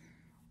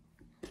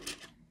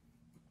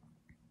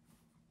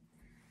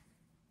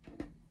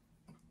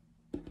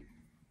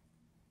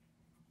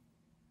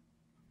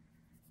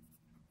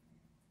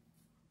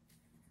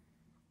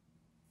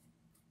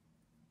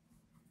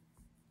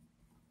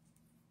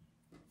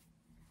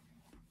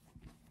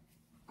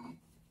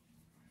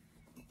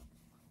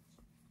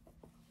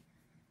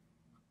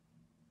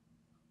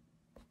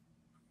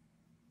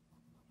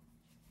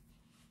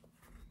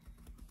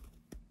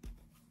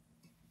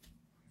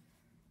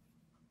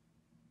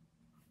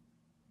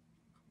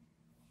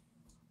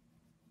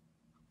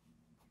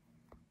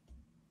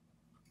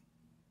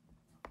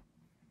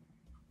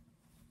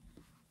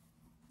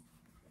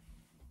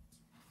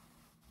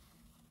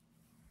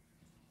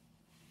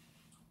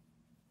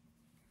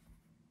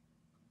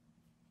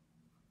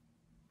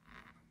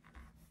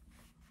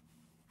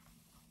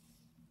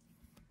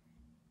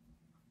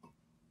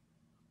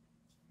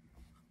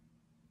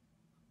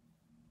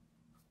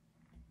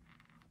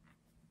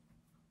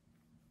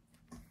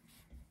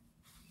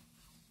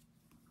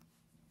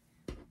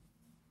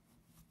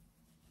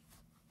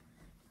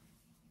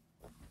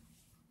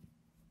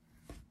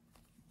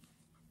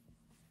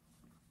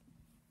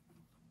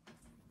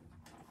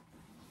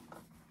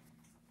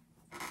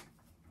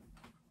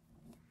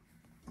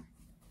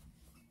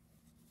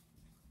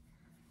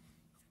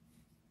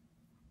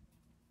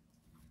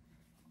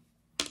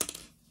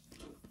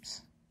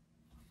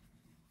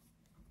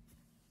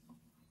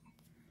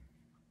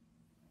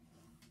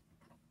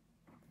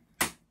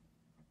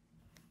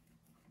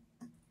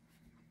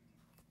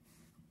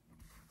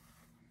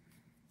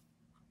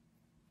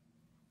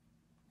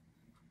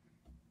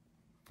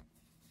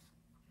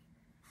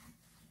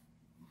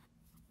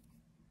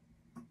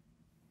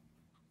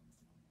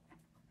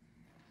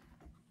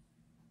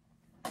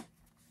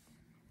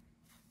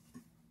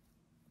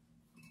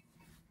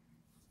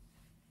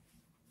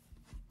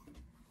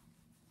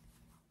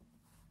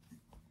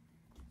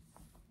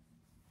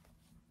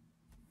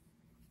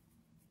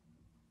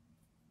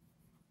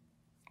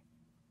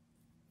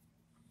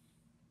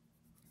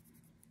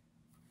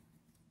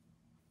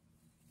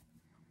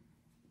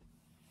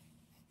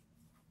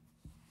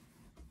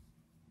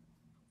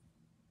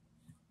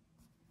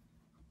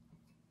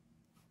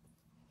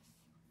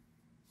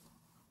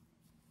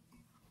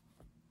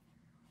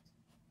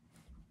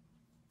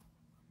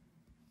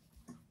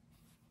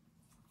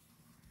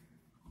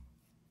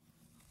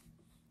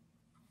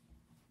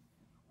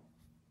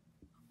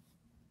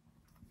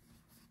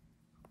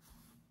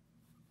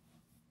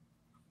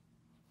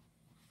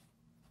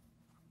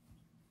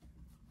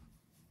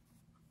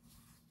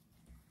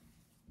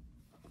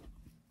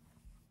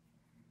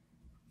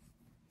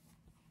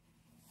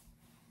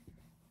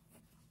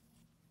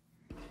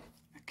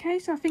 Okay,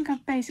 so I think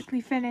I've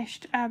basically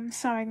finished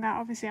sewing that.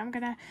 Obviously I'm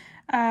going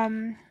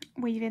to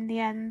weave in the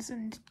ends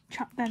and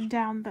chop them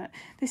down, but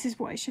this is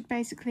what it should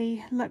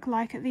basically look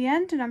like at the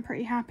end, and I'm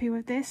pretty happy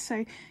with this.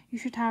 So you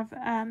should have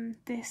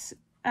this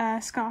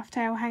scarf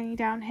tail hanging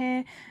down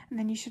here, and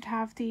then you should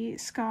have the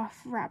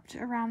scarf wrapped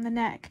around the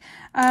neck.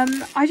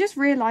 I just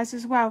realised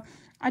as well,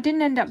 I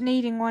didn't end up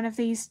needing one of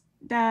these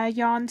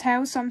yarn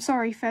tails, so I'm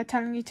sorry for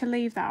telling you to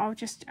leave that. I'll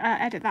just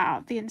edit that out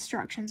of the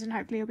instructions and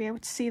hopefully you'll be able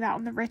to see that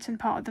on the written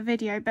part of the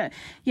video. But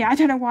yeah, I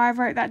don't know why I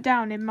wrote that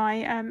down in my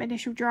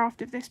initial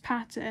draft of this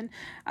pattern,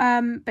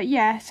 but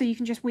yeah, so you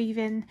can just weave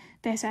in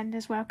this end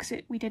as well because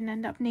we didn't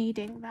end up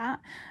needing that.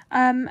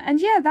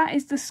 And yeah, that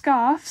is the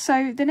scarf.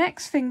 So the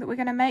next thing that we're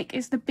going to make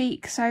is the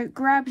beak, so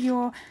grab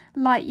your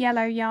light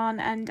yellow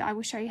yarn and I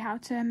will show you how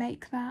to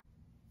make that.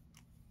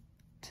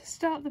 To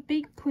start the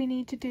beak, we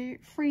need to do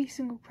 3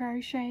 single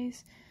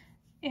crochets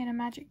in a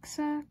magic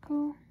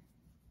circle.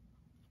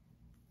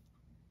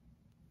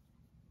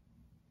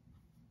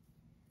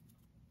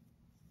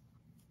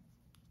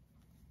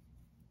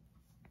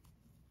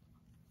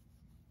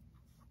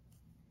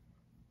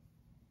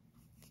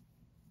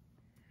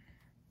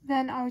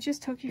 Then I'll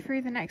just talk you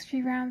through the next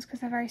few rounds because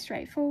they're very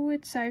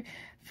straightforward. So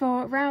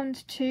for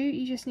round 2,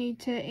 you just need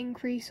to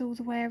increase all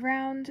the way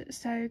around,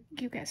 so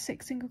you'll get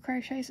 6 single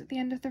crochets at the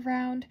end of the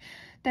round.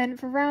 Then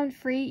for round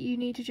 3, you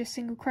need to just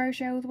single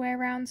crochet all the way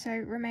around, so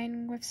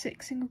remaining with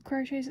 6 single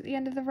crochets at the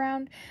end of the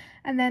round.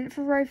 And then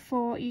for row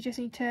 4, you just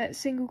need to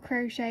single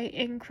crochet,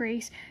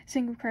 increase,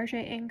 single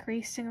crochet,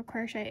 increase, single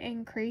crochet,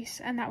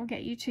 increase, and that will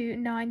get you to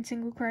 9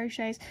 single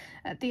crochets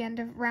at the end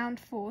of round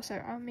 4,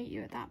 so I'll meet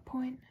you at that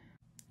point.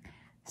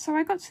 So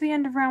I got to the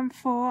end of round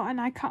 4 and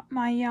I cut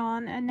my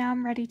yarn, and now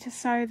I'm ready to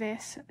sew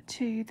this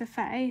to the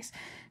face.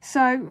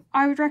 So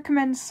I would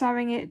recommend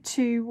sewing it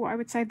to what I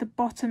would say the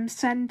bottom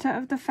centre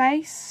of the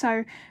face,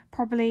 so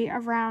probably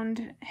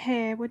around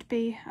here would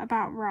be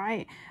about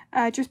right.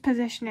 Just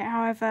position it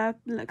however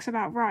looks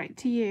about right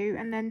to you,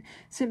 and then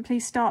simply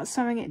start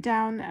sewing it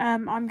down.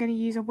 I'm going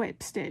to use a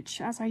whip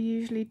stitch as I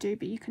usually do,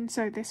 but you can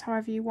sew this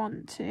however you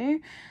want to.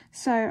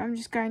 So I'm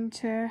just going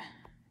to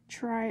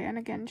try and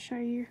again show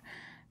you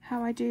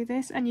how I do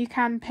this, and you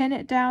can pin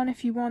it down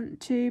if you want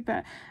to,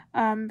 but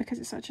because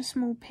it's such a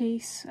small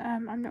piece,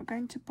 I'm not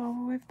going to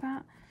bother with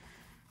that.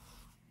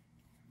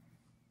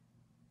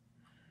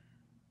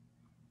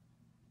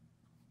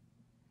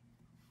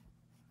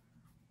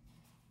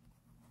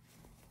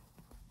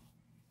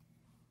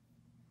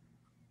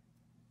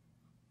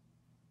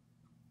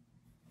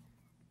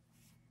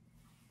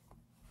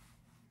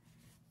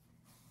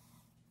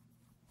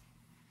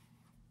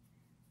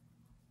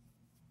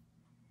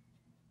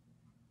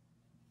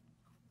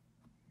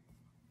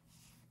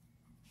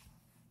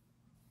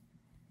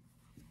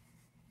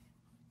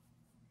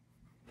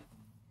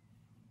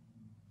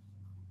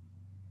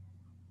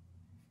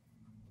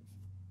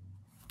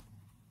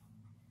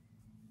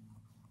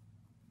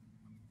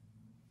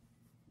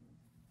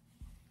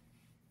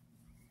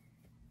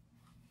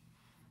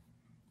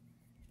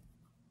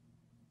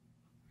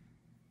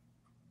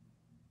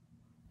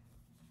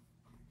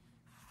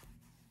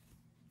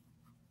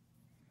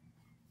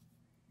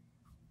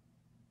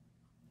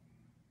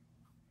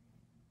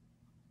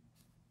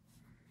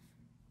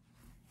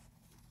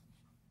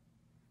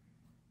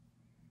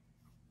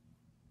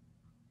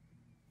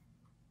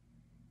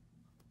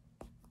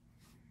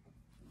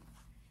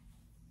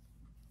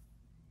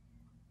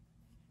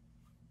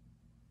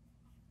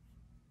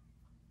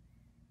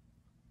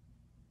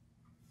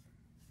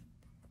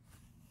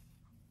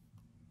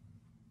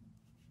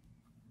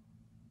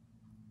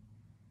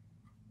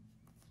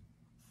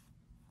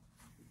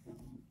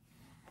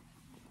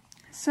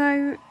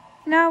 So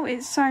now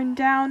it's sewn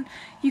down.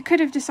 You could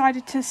have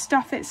decided to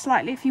stuff it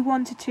slightly if you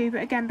wanted to,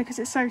 but again, because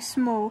it's so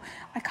small,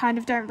 I kind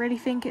of don't really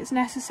think it's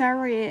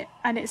necessary,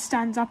 and it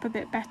stands up a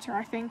bit better,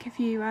 I think, if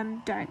you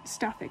don't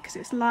stuff it because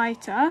it's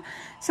lighter.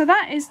 So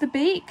that is the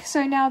beak.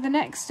 So now the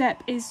next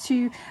step is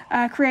to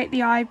create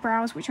the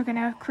eyebrows, which we're going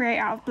to create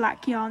out of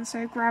black yarn.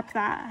 So grab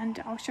that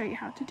and I'll show you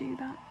how to do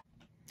that.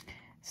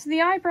 So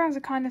the eyebrows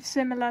are kind of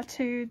similar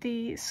to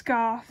the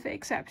scarf,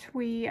 except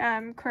we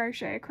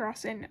crochet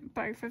across in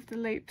both of the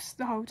loops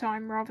the whole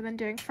time rather than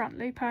doing front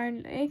loop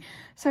only.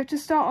 So to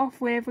start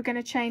off with, we're going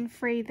to chain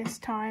 3 this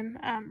time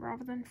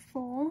rather than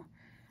 4.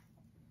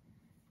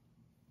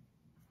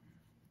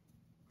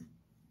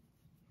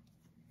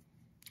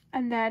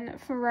 And then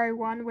for row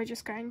 1, we're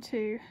just going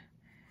to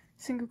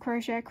single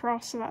crochet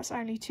across, so that's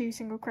only 2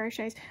 single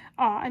crochets.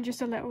 And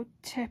just a little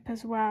tip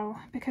as well,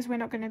 because we're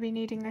not going to be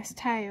needing this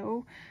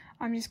tail,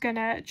 I'm just going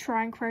to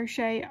try and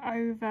crochet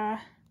over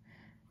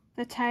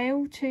the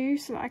tail too,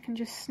 so that I can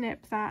just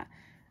snip that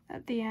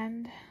at the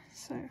end.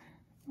 So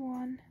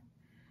 1,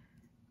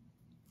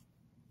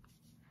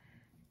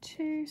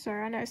 2,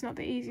 sorry, I know it's not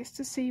the easiest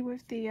to see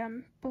with the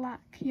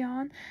black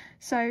yarn.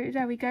 So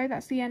there we go,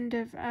 that's the end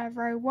of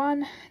row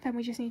 1. Then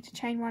we just need to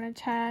chain 1 and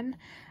turn.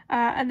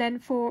 And then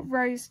for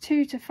rows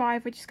 2 to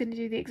 5, we're just going to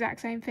do the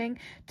exact same thing.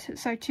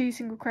 So 2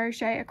 single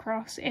crochet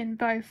across in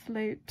both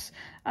loops,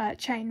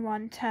 chain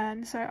 1,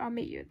 turn. So I'll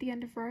meet you at the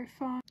end of row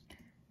 5.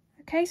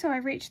 Okay, so I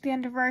reached the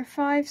end of row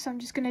 5, so I'm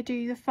just going to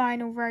do the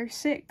final row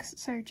 6.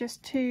 So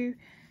just 2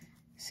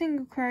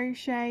 single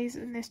crochets,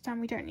 and this time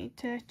we don't need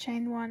to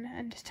chain 1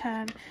 and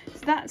turn.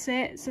 So that's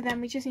it. So then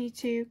we just need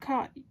to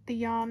cut the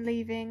yarn,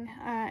 leaving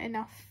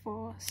enough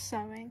for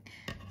sewing.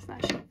 So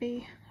that should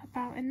be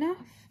about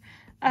enough.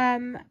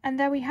 And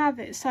there we have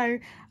it. So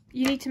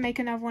you need to make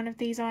another one of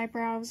these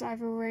eyebrows.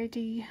 I've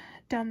already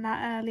done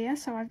that earlier,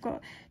 so I've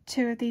got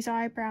 2 of these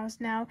eyebrows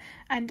now,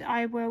 and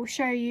I will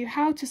show you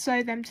how to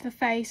sew them to the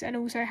face and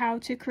also how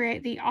to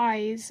create the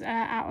eyes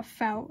out of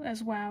felt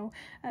as well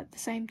at the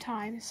same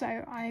time. So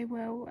I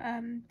will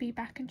be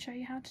back and show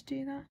you how to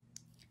do that.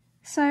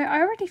 So I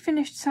already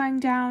finished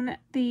sewing down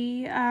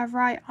the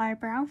right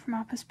eyebrow from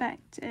our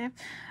perspective,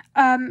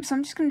 so I'm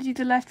just going to do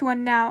the left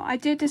one now. I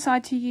did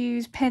decide to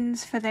use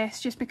pins for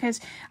this just because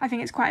I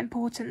think it's quite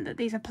important that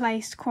these are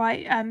placed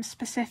quite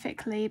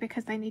specifically,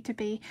 because they need to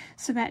be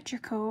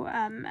symmetrical,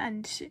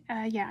 and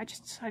yeah, I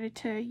just decided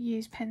to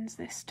use pins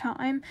this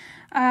time.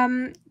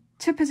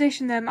 to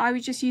position them, I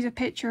would just use a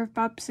picture of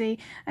Bubsy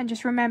and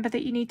just remember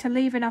that you need to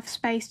leave enough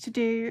space to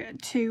do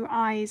 2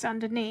 eyes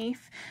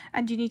underneath,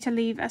 and you need to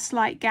leave a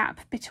slight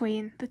gap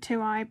between the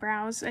 2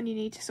 eyebrows, and you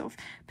need to sort of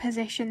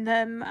position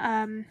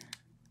them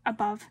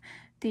above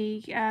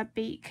the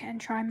beak and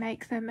try and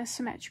make them as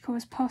symmetrical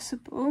as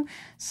possible.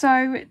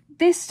 So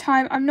this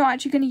time I'm not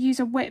actually going to use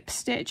a whip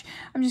stitch,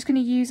 I'm just going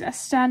to use a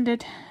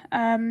standard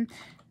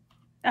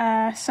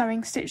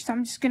sewing stitch. So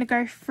I'm just going to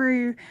go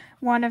through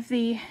one of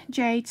the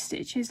jade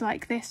stitches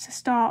like this to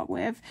start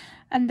with,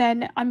 and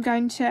then I'm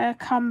going to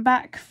come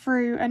back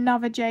through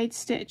another jade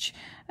stitch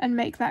and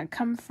make that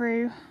come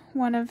through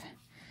one of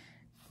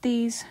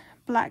these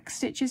black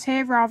stitches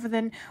here, rather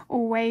than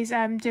always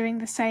doing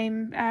the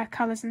same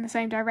colours in the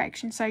same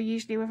direction. So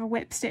usually with a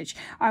whip stitch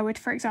I would,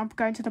 for example,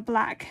 go into the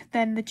black,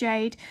 then the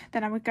jade,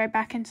 then I would go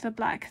back into the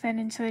black, then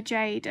into the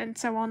jade, and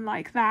so on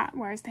like that,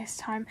 whereas this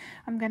time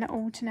I'm going to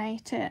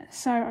alternate it.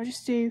 So I'll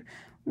just do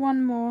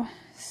one more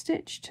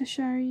stitch to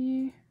show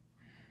you.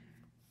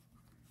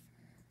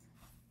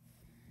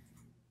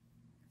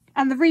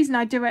 And the reason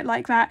I do it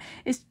like that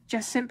is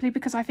just simply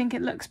because I think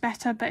it looks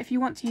better, but if you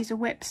want to use a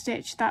whip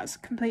stitch, that's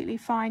completely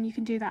fine, you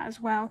can do that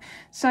as well.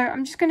 So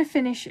I'm just going to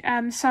finish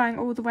sewing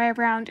all the way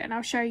around, and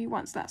I'll show you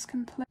once that's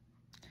complete.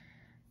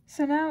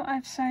 So now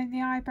I've sewn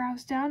the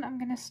eyebrows down, I'm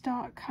going to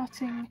start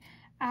cutting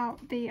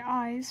out the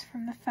eyes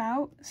from the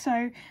felt.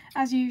 So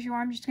as usual,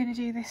 I'm just going to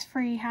do this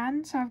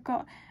freehand. So I've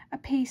got a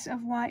piece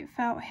of white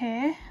felt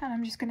here, and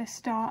I'm just going to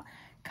start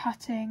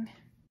cutting .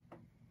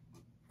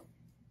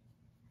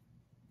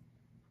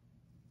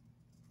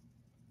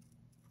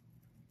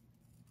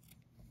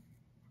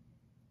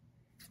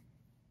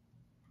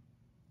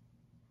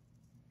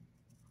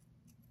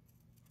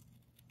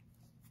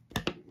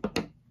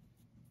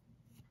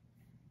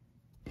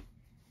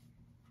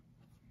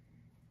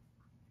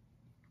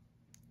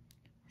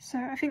 So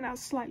I think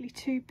that's slightly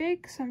too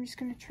big, so I'm just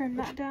going to trim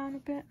that down a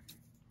bit.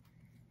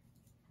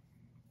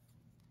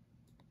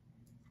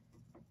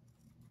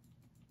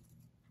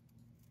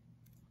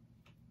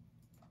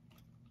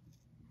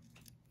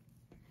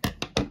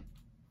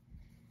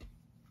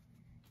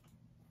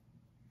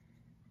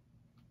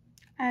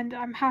 And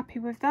I'm happy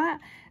with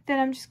that. Then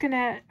I'm just going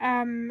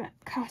to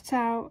cut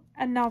out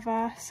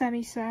another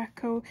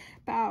semicircle,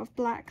 but out of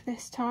black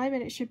this time,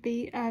 and it should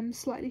be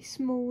slightly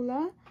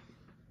smaller.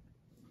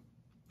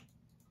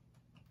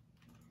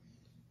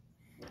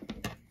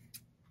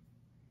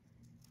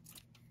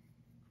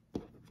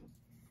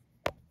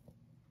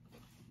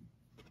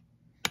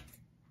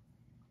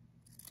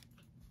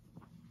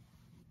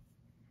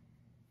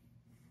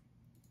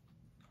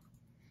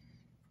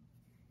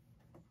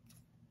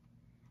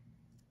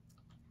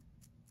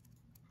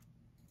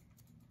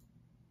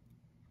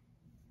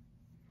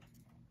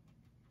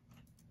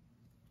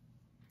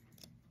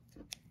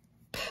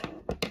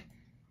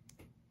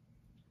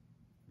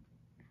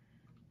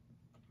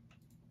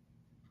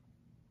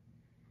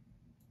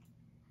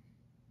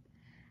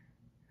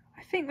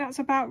 I think that's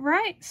about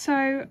right.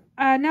 So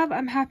now that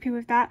I'm happy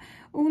with that,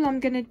 all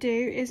I'm going to do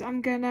is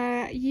I'm going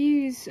to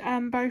use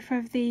both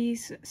of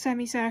these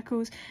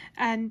semicircles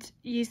and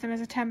use them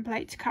as a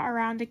template to cut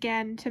around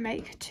again to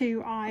make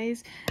 2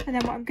 eyes. And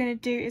then what I'm going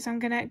to do is I'm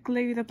going to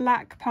glue the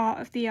black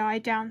part of the eye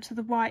down to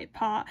the white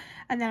part,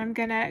 and then I'm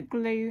going to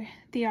glue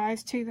the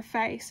eyes to the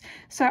face.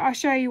 So I'll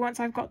show you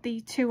once I've got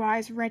the 2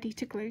 eyes ready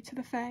to glue to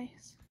the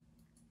face.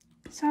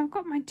 So I've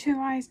got my 2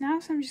 eyes now,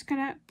 so I'm just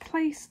going to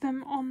place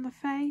them on the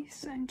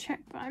face and check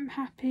that I'm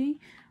happy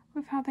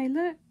with how they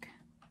look.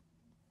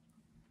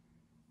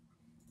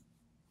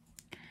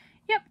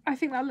 Yep, I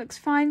think that looks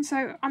fine,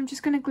 so I'm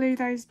just going to glue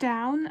those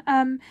down.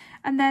 And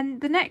then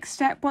the next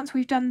step, once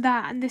we've done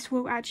that, and this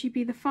will actually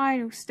be the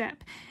final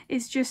step,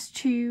 is just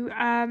to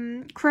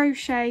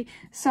crochet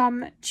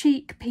some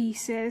cheek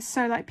pieces,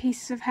 so like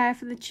pieces of hair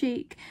for the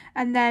cheek,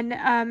 and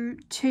then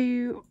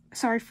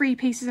 3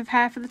 pieces of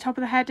hair for the top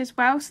of the head as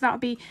well. So that'll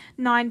be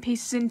 9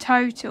 pieces in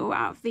total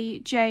out of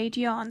the jade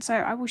yarn. So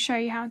I will show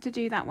you how to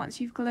do that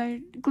once you've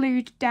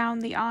glued down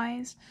the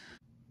eyes.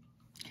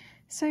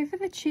 So for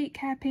the cheek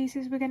hair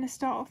pieces, we're going to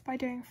start off by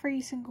doing 3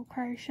 single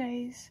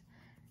crochets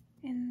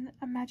in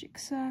a magic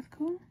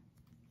circle.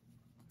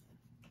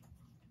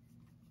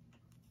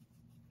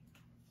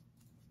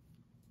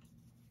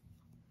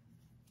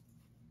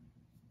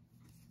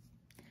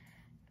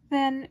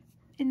 Then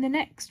in the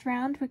next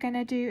round, we're going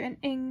to do an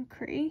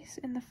increase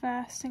in the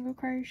first single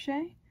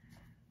crochet.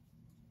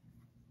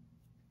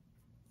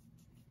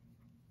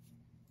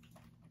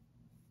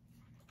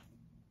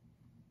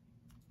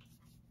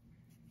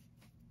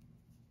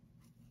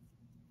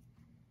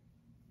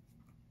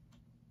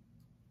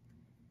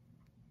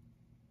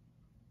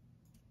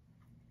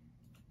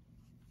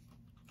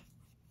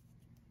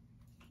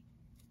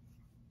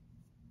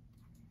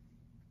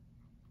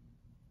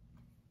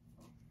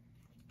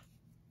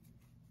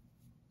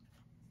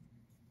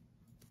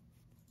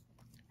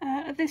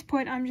 At this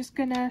point, I'm just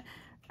going to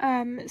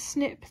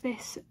snip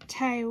this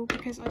tail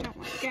because I don't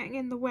want it getting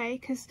in the way,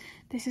 because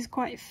this is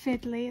quite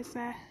fiddly as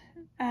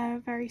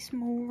they're very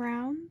small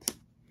rounds.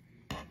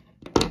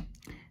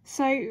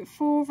 So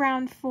for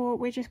round 4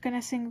 we're just going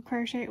to single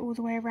crochet all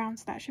the way around,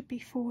 so that should be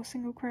 4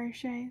 single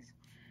crochets.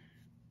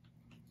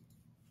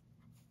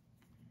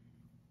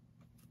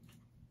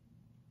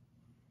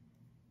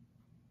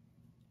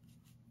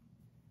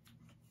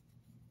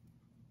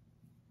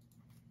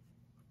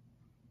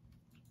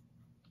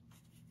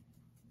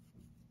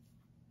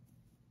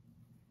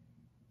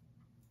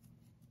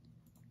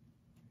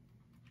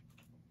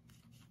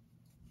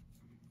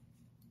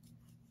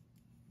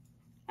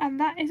 And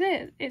that is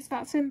it. It's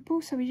that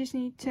simple. So we just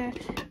need to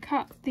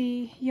cut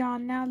the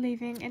yarn now,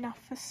 leaving enough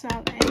for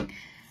sewing.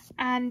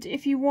 And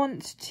if you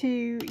want to,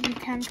 you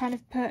can kind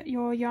of put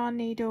your yarn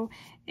needle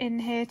in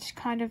here to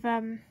kind of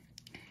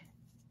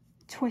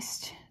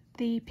twist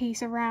the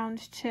piece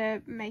around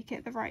to make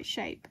it the right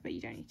shape, but you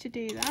don't need to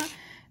do that.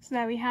 So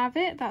there we have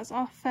it. That's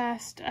our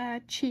first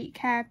cheek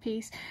hair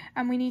piece,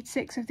 and we need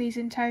 6 of these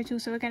in total,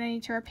 so we're going to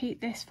need to repeat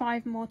this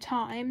 5 more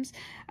times.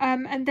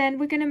 And then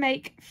we're going to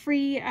make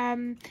 3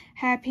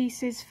 hair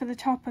pieces for the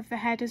top of the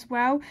head as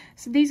well.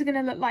 So these are going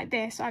to look like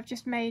this. I've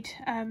just made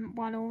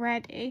one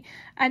already,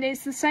 and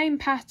it's the same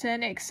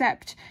pattern,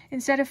 except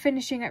instead of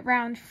finishing at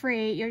round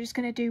 3, you're just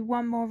going to do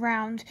one more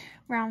round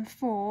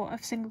 4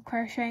 of single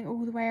crocheting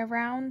all the way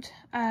around.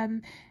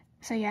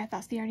 So yeah,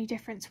 that's the only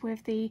difference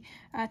with the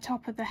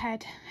top of the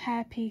head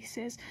hair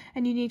pieces,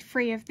 and you need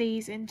 3 of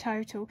these in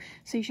total.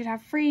 So you should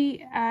have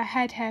 3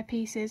 head hair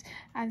pieces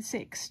and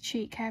 6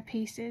 cheek hair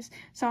pieces.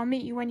 So I'll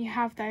meet you when you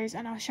have those,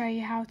 and I'll show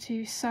you how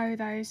to sew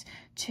those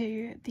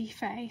to the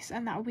face,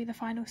 and that will be the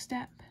final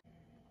step.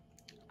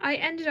 I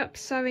ended up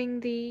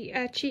sewing the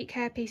cheek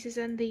hair pieces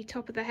and the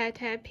top of the head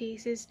hair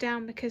pieces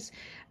down because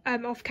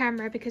off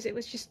camera, because it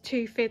was just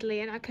too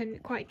fiddly and I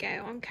couldn't quite get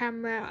it on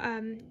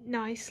camera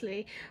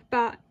nicely.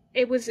 But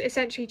it was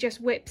essentially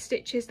just whip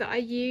stitches that I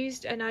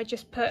used, and I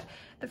just put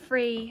the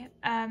 3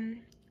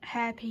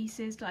 hair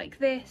pieces like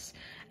this,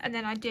 and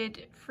then I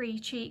did 3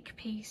 cheek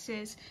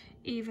pieces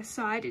either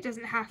side. It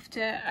doesn't have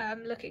to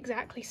look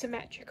exactly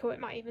symmetrical. It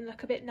might even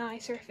look a bit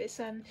nicer if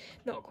it's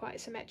not quite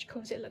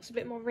symmetrical, so it looks a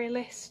bit more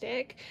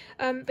realistic.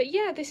 But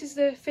yeah, this is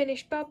the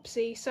finished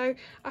Bubsy. So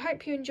I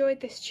hope you enjoyed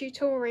this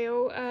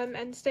tutorial,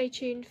 and stay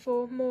tuned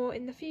for more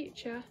in the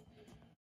future.